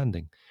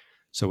understanding.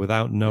 So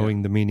without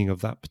knowing the meaning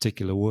of that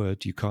particular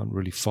word, you can't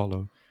really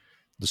follow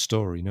the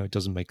story. It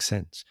doesn't make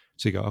sense.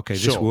 So you go, okay,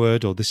 this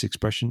word or this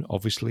expression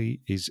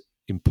obviously is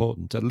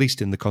important, at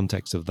least in the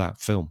context of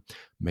that film.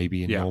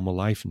 Maybe in normal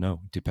life,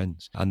 no, it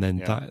depends. And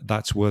then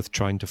that's worth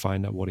trying to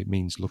find out what it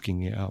means,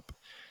 looking it up,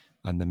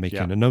 and then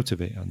making a note of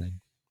it,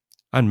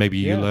 and maybe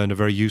you learn a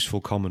very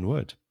useful common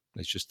word.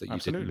 It's just that you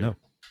didn't know.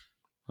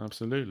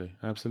 Absolutely.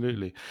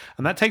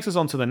 And that takes us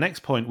on to the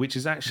next point, which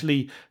is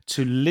actually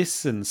to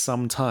listen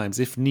sometimes,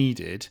 if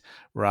needed,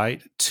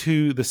 right,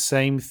 to the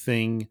same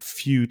thing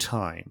few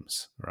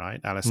times,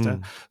 right, Alistair?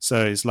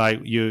 So it's like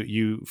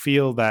you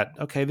feel that,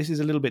 okay, this is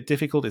a little bit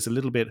difficult. It's a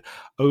little bit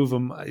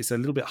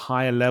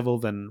higher level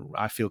than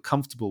I feel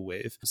comfortable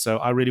with. So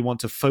I really want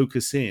to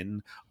focus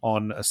in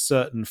on a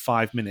certain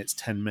 5 minutes,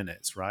 10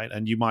 minutes, right?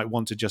 And you might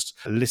want to just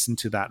listen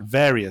to that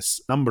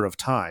various number of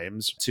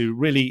times to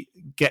really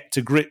get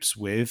to grips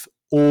with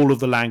all of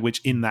the language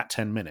in that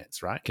 10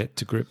 minutes, right? Get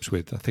to grips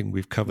with. I think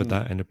we've covered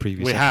that in a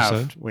previous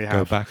episode. We have.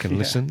 Go back and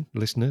listen,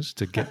 listeners,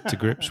 to get to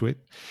grips with.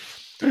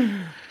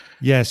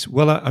 Yes.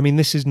 Well, I mean,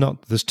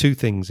 there's two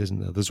things,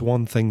 isn't there? There's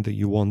one thing that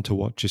you want to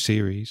watch a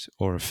series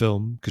or a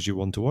film because you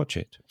want to watch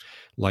it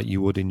like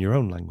you would in your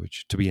own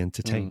language to be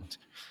entertained.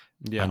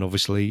 And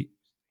obviously,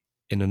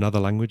 in another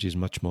language is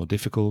much more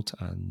difficult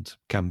and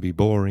can be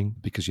boring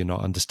because you're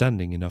not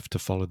understanding enough to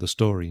follow the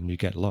story and you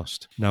get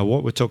lost. Now,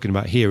 what we're talking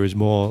about here is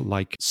more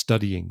like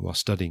studying.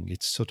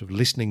 It's sort of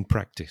listening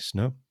practice,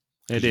 no?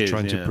 Because It you're is,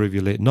 trying to yeah.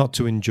 improve not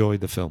to enjoy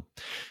the film,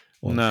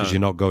 or because No. you're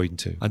not going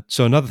to. And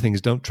so another thing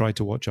is, don't try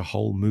to watch a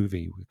whole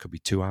movie. It could be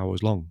 2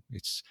 hours long.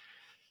 It's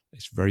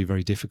very,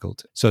 very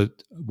difficult. So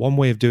one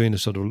way of doing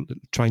is sort of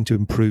trying to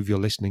improve your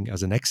listening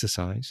as an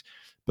exercise,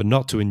 but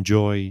not to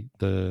enjoy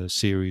the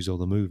series or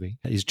the movie,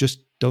 is just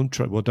don't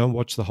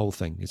watch the whole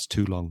thing. It's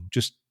too long.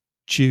 Just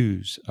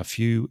choose a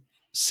few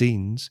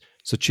scenes.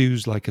 So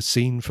choose like a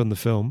scene from the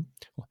film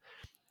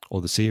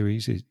or the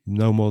series is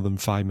no more than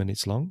 5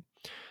 minutes long.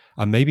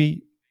 And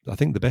maybe, I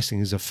think the best thing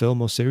is a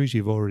film or series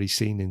you've already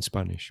seen in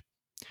Spanish.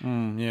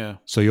 Yeah.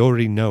 So you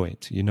already know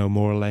it. You know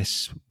more or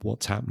less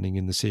what's happening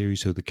in the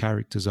series, who the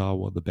characters are,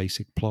 what the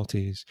basic plot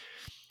is.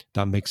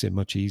 That makes it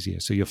much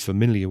easier. So you're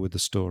familiar with the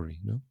story.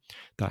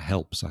 That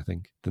helps, I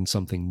think, than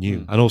something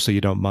new. And also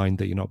you don't mind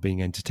that you're not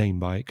being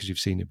entertained by it because you've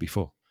seen it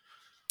before.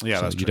 Yeah,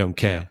 so that's you true. don't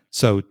care. Yeah.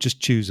 So just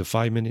choose a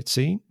 5-minute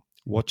scene,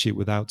 watch it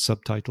without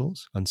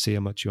subtitles, and see how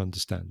much you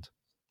understand.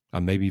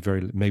 And maybe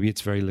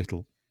it's very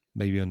little.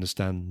 Maybe you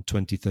understand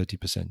 20,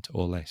 30%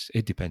 or less.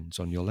 It depends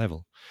on your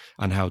level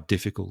and how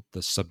difficult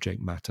the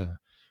subject matter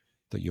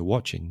that you're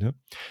watching. No?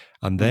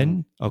 And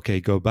then,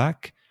 go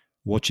back,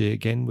 watch it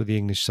again with the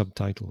English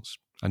subtitles.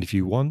 And if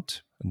you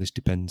want, and this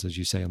depends, as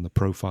you say, on the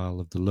profile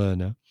of the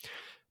learner,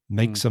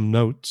 make some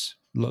notes,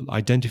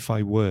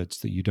 identify words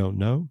that you don't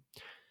know,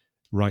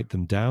 write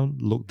them down,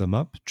 look them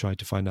up, try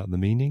to find out the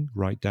meaning,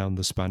 write down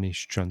the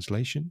Spanish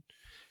translation,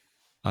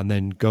 and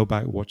then go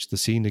back, watch the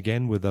scene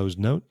again with those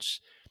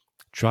notes,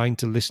 trying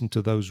to listen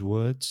to those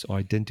words, or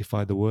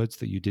identify the words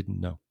that you didn't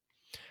know.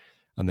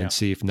 And then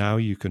see if now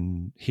you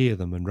can hear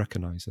them and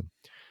recognize them.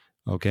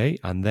 Okay.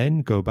 And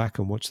then go back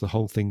and watch the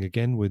whole thing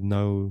again with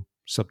no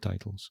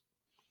subtitles.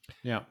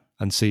 Yeah.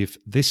 And see if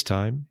this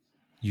time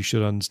you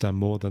should understand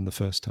more than the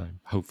first time,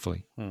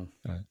 hopefully.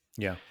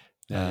 Yeah.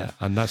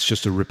 And that's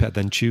just a repeat.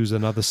 Then choose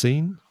another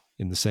scene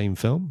in the same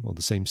film or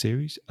the same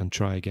series and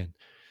try again.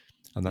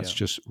 And that's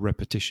just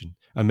repetition.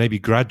 And maybe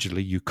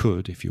gradually you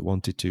could, if you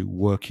wanted to,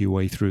 work your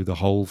way through the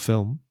whole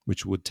film,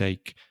 which would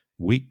take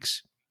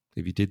weeks.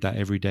 If you did that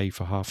every day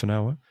for half an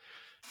hour,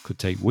 could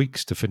take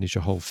weeks to finish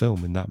a whole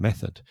film in that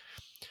method.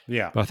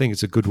 Yeah. But I think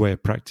it's a good way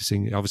of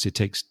practicing. Obviously, it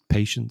takes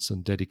patience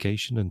and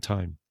dedication and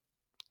time.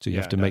 So you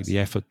have to make the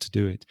effort to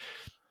do it.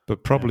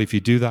 But probably if you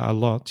do that a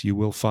lot, you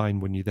will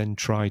find when you then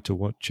try to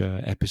watch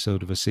an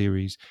episode of a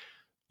series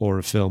or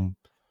a film,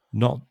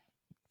 not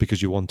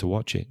because you want to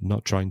watch it,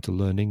 not trying to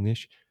learn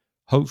English,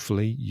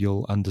 hopefully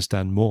you'll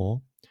understand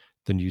more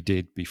than you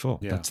did before.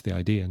 Yeah. That's the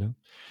idea, no?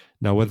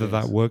 Now, whether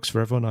that works for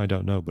everyone, I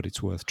don't know, but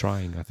it's worth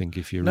trying, I think,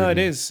 if you're No,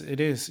 really... it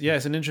is. Yeah,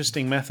 it's an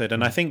interesting method.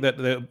 And I think that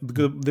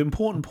the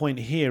important point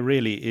here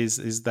really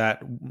is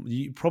that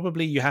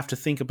you have to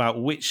think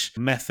about which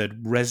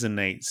method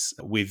resonates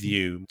with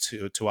you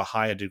to a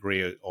higher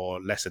degree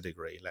or lesser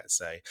degree, let's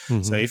say.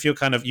 Mm-hmm. So if you're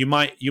you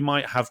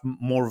might have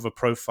more of a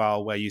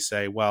profile where you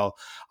say, well,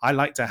 I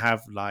like to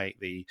have like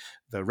the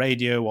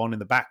radio on in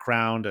the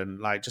background and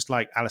just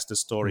like Alistair's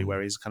story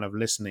where he's kind of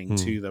listening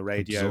to the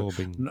radio,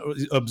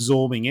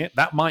 absorbing it.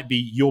 That might be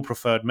your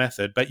preferred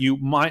method, but you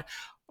might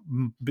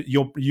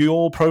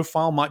your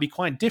profile might be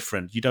quite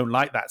different. You don't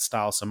like that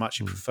style so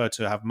much. You prefer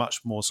to have much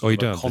more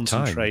sort of a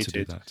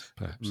concentrated. Time to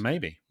do that,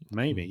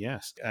 maybe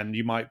yes, and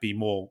you might be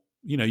more.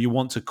 You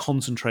want to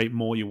concentrate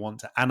more. You want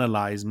to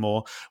analyze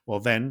more.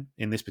 Well, then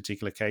in this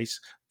particular case,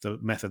 the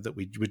method that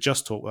we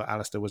just talked, what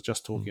Alistair was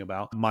just talking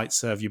about, might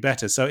serve you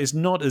better. So it's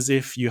not as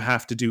if you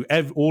have to do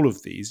all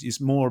of these.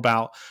 It's more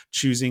about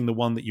choosing the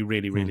one that you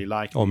really, really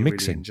like or and you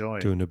mixing, really enjoy.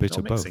 Doing a bit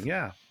of both.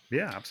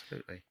 Yeah,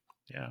 absolutely.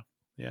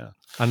 Yeah.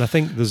 And I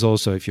think there's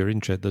also, if you're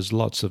interested, there's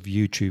lots of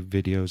YouTube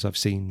videos I've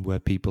seen where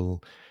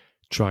people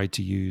try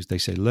to use, they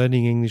say,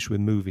 learning English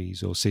with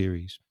movies or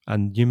series.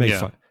 And you may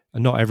find,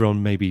 and not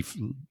everyone maybe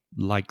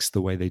likes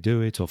the way they do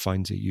it or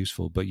finds it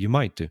useful, but you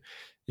might do.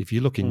 If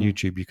you look in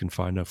YouTube, you can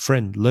find a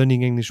friend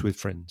learning English with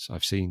friends.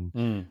 I've seen,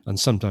 and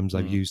sometimes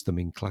I've used them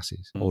in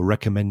classes or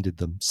recommended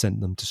them,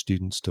 sent them to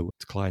students, to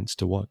clients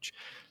to watch.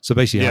 So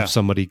basically, you have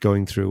somebody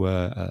going through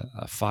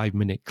a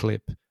 5-minute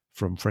clip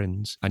from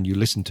friends, and you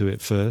listen to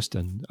it first,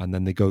 and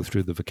then they go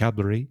through the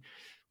vocabulary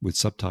with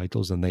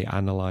subtitles, and they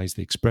analyze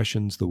the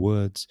expressions, the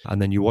words,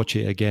 and then you watch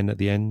it again at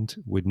the end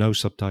with no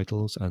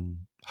subtitles, and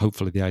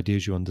hopefully the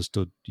ideas you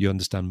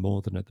understand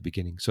more than at the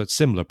beginning. So it's a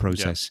similar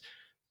process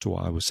to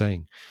what I was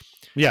saying.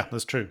 Yeah,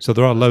 that's true. So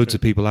there are loads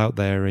of people out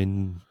there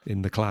in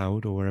the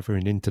cloud or wherever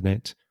in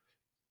internet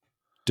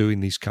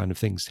doing these kind of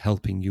things,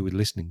 helping you with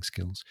listening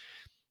skills.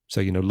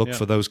 So, look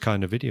for those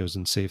kind of videos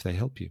and see if they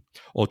help you,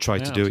 or try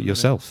to do it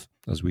yourself.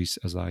 As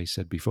I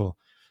said before,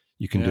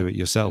 you can do it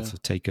yourself.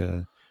 Take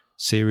a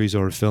series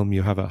or a film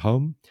you have at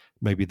home,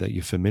 maybe that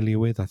you're familiar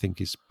with, I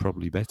think is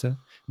probably better,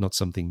 not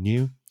something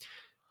new,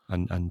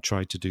 and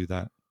try to do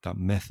that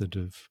method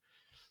of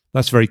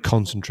That's very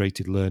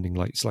concentrated learning.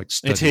 Like it's like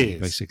studying,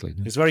 basically.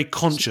 It's very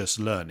conscious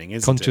learning,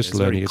 isn't conscious it? It's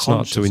learning. It's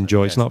not to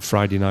enjoy. It's not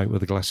Friday night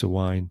with a glass of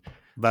wine.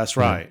 That's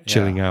right.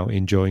 Chilling out,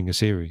 enjoying a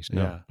series.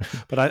 No. Yeah.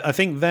 But I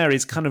think there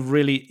is kind of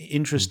really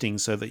interesting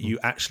so that you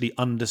actually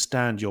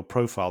understand your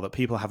profile, that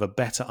people have a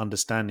better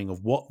understanding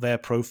of what their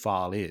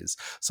profile is.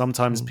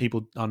 Sometimes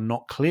people are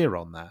not clear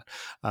on that.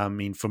 I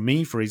mean, for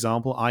me, for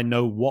example, I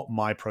know what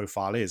my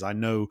profile is. I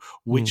know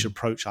which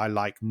approach I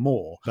like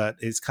more, but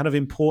it's kind of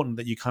important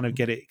that you kind of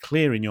get it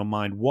clear in your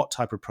mind what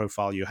type of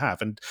profile you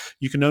have. And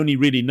you can only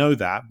really know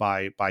that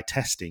by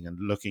testing and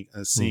looking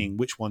and seeing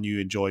which one you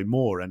enjoy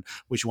more and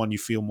which one you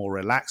feel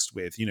more relaxed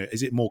with.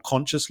 Is it more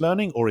conscious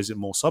learning or is it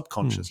more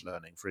subconscious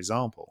learning, for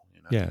example?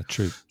 Yeah,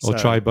 true. Or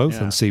try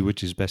both and see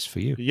which is best for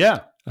you.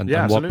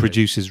 And what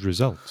produces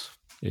results.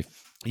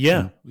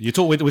 We're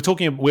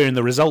in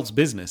the results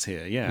business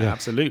here.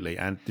 Absolutely.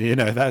 And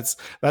that's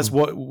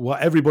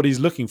what everybody's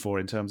looking for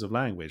in terms of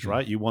language,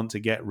 right? You want to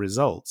get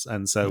results,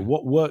 and so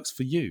what works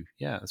for you?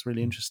 That's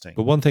really interesting.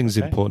 But one thing that's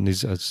important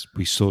is, as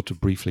we sort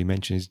of briefly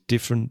mentioned, is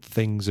different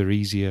things are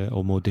easier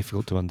or more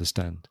difficult to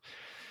understand.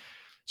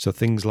 So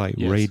things like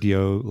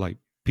radio, like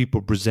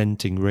people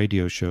presenting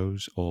radio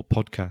shows or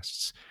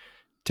podcasts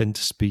tend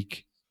to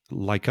speak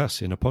like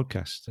us in a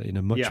podcast.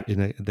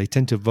 They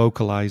tend to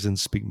vocalize and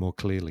speak more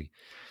clearly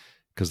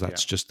because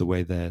that's just the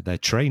way they're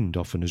trained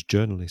often as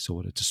journalists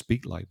or to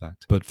speak like that.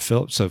 But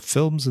films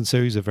and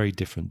series are very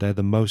different. They're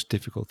the most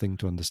difficult thing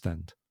to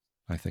understand,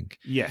 I think.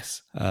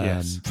 Yes.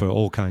 For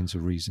all kinds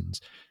of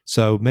reasons.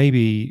 So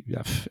maybe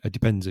it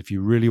depends. If you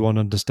really want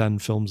to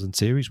understand films and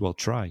series, well,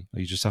 try.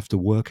 You just have to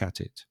work at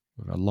it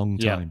for a long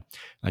time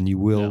and you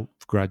will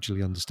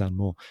gradually understand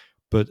more.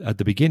 But at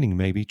the beginning,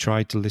 maybe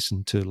try to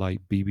listen to like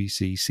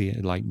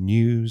BBC, like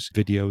news,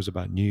 videos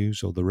about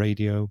news or the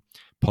radio,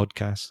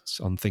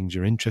 podcasts on things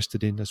you're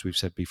interested in, as we've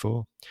said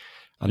before.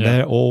 And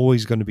they're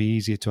always going to be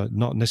easier to,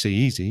 not necessarily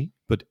easy,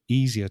 but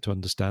easier to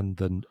understand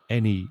than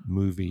any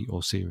movie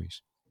or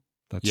series.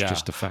 That's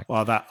just a fact.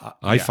 Well,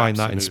 I find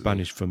that in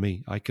Spanish for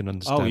me. I can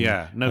understand.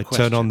 No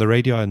question. Turn on the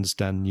radio, I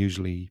understand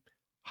usually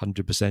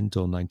 100%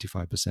 or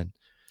 95%,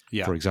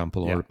 for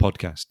example, or a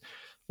podcast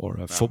or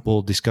a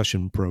football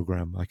discussion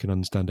program. I can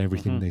understand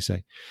everything they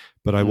say.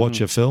 But I watch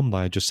a film,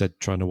 like I just said,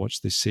 trying to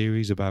watch this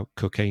series about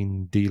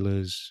cocaine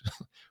dealers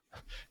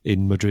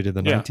in Madrid in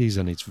the 90s,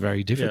 and it's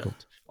very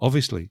difficult.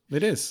 Obviously.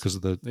 It is. Because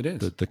of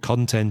the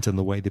content and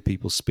the way that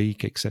people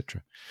speak,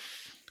 etc.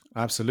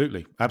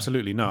 Absolutely.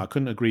 No, I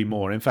couldn't agree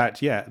more. In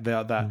fact,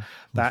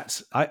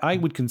 I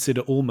would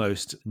consider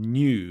almost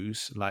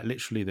news, like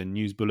literally the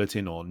news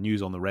bulletin or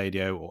news on the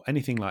radio or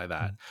anything like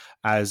that,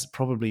 as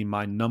probably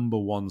my number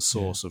one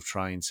source of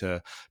trying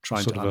to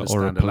understand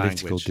or a political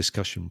language.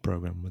 Discussion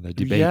program where they're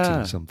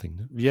debating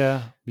something.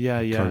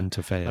 Current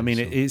affairs. I mean,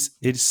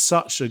 it's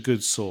such a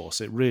good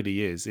source. It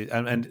really is.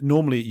 And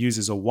normally it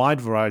uses a wide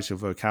variety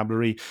of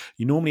vocabulary.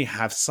 You normally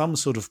have some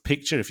sort of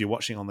picture. If you're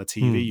watching on the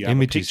TV, you have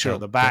a picture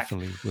at the back.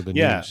 The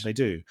news. They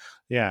do.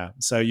 Yeah.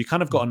 So you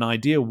kind of got an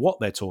idea what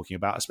they're talking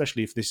about,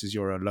 especially if this is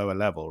your lower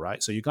level,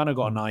 right? So you kind of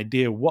got an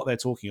idea what they're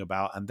talking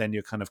about, and then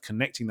you're kind of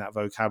connecting that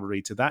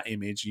vocabulary to that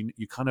image.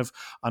 You kind of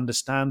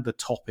understand the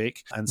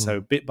topic. And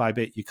so bit by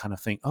bit, you kind of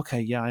think,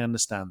 okay, yeah, I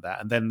understand that.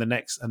 And then the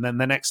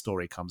next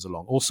story comes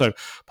along. Also,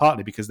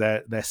 partly because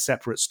they're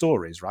separate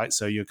stories, right?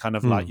 So you're kind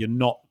of like, you're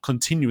not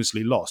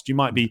continuously lost. You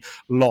might be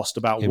lost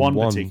about one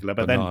particular,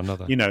 but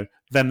then,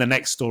 then the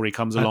next story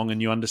comes along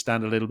and you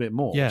understand a little bit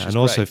more. Yeah, and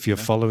also if you're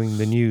following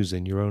the news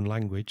in your own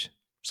language.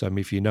 So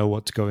if you know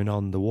what's going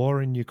on, the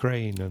war in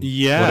Ukraine and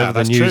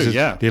whatever the news is,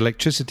 the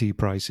electricity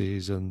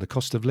prices and the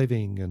cost of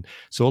living, and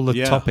so all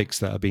the topics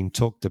that are being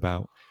talked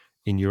about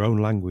in your own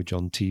language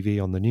on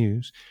TV, on the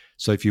news.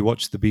 So if you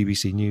watch the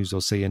BBC News or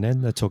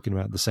CNN, they're talking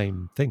about the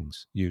same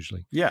things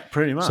usually. Yeah,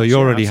 pretty much. So you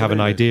already have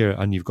an idea,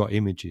 and you've got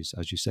images,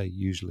 as you say,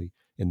 usually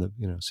in the,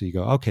 so you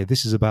go, okay,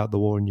 this is about the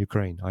war in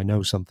Ukraine. I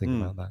know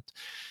something about that.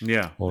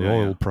 Yeah. Or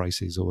oil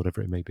prices or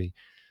whatever it may be.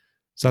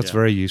 So that's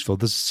very useful.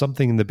 There's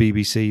something in the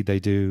BBC, they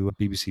do, a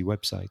BBC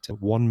website,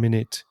 1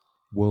 minute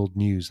world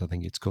news, I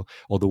think it's called,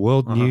 or the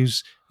world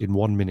news in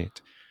 1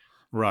 minute.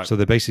 Right. So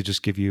they basically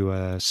just give you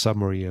a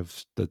summary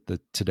of the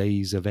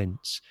today's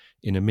events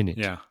in a minute.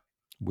 Yeah.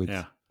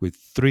 With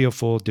 3 or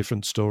 4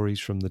 different stories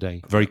from the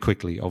day, very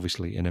quickly,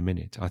 obviously, in a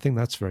minute. I think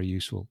that's very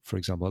useful, for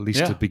example, at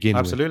least to begin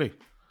with. Absolutely.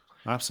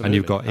 And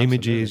you've got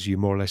images, you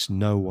more or less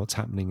know what's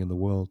happening in the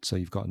world, so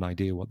you've got an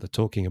idea what they're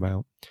talking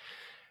about.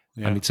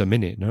 Yeah. And it's a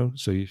minute, no?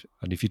 So,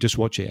 and if you just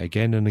watch it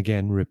again and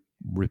again,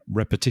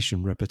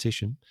 repetition,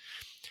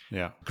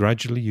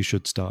 gradually you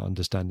should start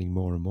understanding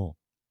more and more.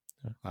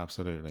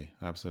 Absolutely.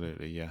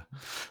 Absolutely. Yeah.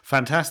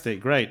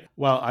 Fantastic. Great.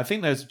 Well, I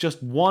think there's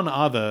just one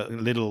other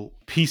little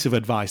piece of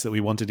advice that we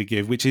wanted to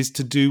give, which is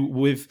to do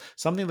with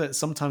something that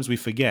sometimes we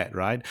forget,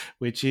 right?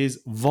 Which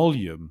is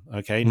volume.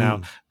 Okay.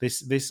 Now,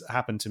 this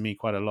happened to me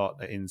quite a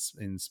lot in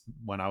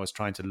when I was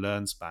trying to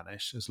learn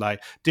Spanish. It's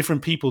like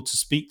different people to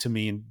speak to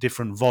me in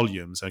different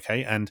volumes.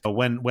 Okay. And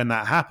when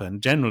that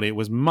happened, generally it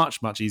was much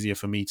easier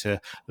for me to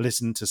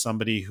listen to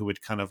somebody who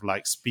would kind of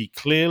like speak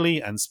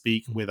clearly and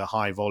speak with a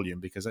high volume,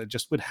 because it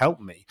just would help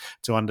me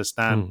to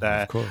understand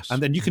Of course.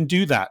 and then you can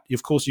do that,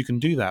 of course you can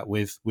do that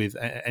with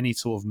any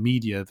sort of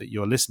media that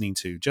you're listening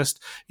to.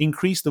 Just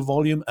increase the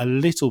volume a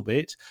little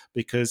bit,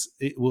 because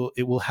it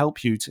will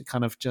help you to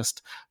kind of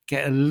just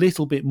get a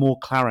little bit more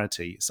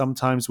clarity.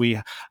 Sometimes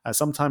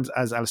sometimes,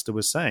 as Alistair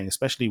was saying,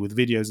 especially with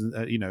videos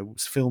and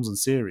films and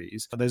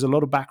series, there's a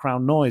lot of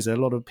background noise, a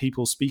lot of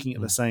people speaking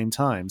at the same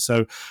time.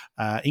 So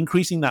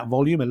increasing that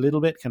volume a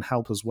little bit can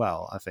help as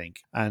well, I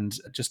think, and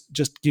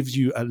just gives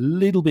you a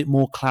little bit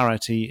more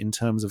clarity in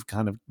terms of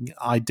kind of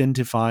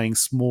identifying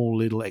small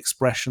little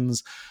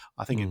expressions.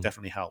 I think it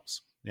definitely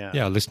helps.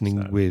 Yeah,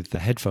 listening with the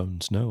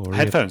headphones, or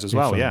headphones as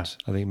well. Yeah,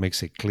 I think it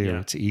makes it clear.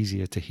 Yeah. It's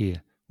easier to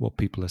hear what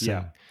people are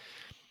saying.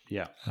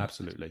 Yeah,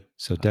 absolutely.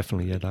 So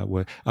definitely, that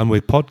way. And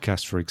with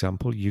podcasts, for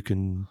example, you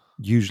can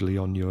usually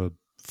on your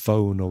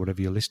phone or whatever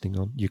you're listening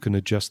on, you can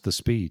adjust the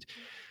speed.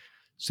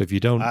 So if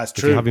you're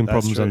having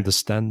problems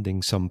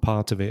understanding some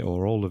part of it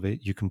or all of it,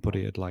 you can put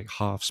it at like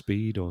half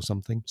speed or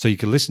something. So you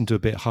can listen to a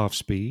bit half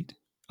speed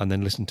and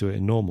then listen to it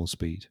in normal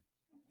speed.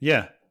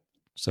 Yeah.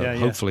 So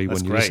hopefully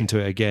when you listen to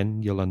it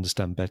again, you'll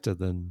understand better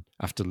than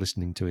after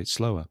listening to it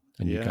slower.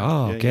 And you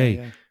go,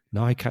 okay,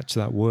 now I catch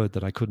that word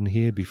that I couldn't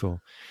hear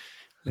before.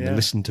 And then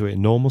listen to it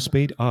in normal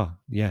speed. Now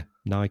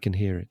I can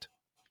hear it.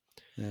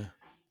 Yeah.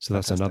 So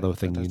that's another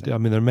thing. I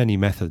mean, there are many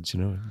methods,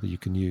 that you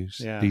can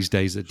use these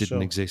days that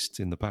didn't exist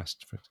in the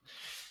past.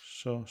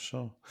 Sure.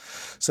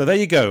 So there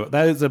you go.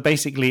 Those are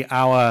basically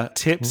our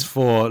tips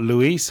for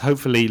Luis.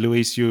 Hopefully,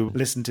 Luis, you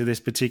listened to this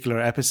particular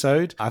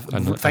episode.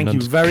 Thank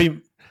you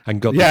very and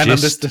got the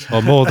gist,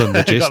 or more than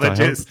the gist, I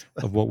hope,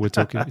 of what we're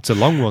talking. It's a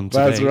long one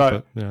today. That's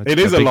right. But, it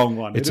is a long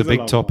one. It's a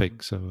big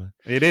topic. So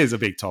it is a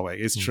big topic.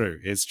 It's true.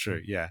 It's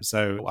true. Yeah.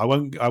 So I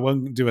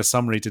won't do a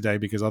summary today,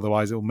 because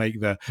otherwise it will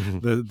make the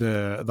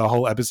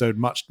whole episode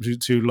much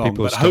too long.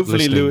 People but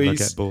hopefully, Luis,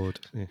 get bored.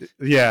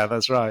 Yeah,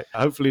 that's right.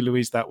 Hopefully,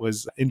 Luis, that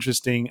was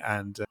interesting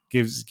and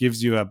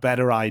gives you a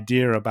better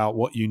idea about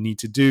what you need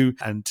to do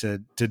and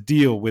to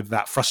deal with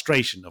that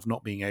frustration of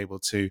not being able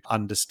to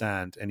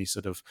understand any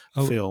sort of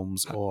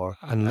films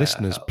and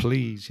listeners,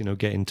 please,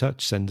 get in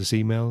touch, send us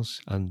emails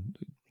and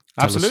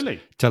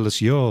tell us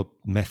your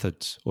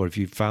methods, or if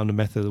you've found a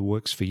method that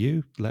works for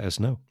you, let us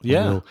know.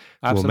 Yeah,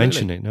 we'll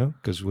mention it,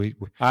 because we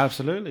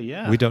absolutely,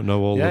 yeah, we don't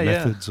know all the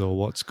methods or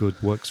what's good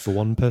works for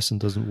one person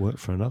doesn't work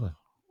for another.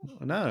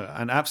 No,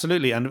 and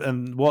absolutely,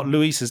 and what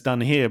Luis has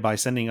done here by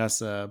sending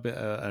us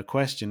a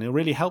question, it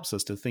really helps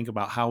us to think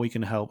about how we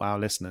can help our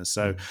listeners.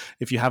 So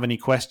if you have any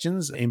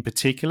questions in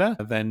particular,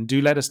 then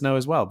do let us know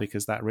as well,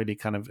 because that really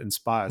kind of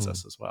inspires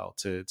us as well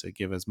to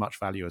give as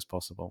much value as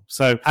possible.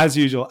 So as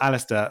usual,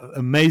 Alistair,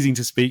 amazing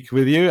to speak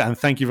with you, and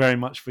thank you very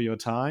much for your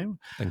time.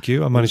 Thank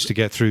you. I managed to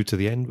get through to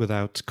the end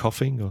without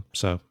coughing, not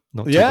too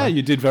bad. bad.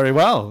 You did very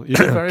well. You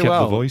did very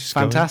well. The voice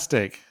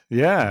fantastic. Going.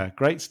 Yeah,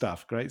 great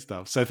stuff.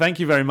 So thank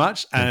you very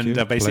much.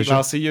 Basically, pleasure.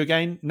 I'll see you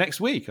again next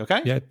week.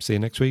 Okay. Yeah. See you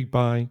next week.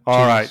 Bye.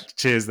 All right.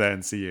 Cheers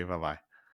then. See you. Bye-bye.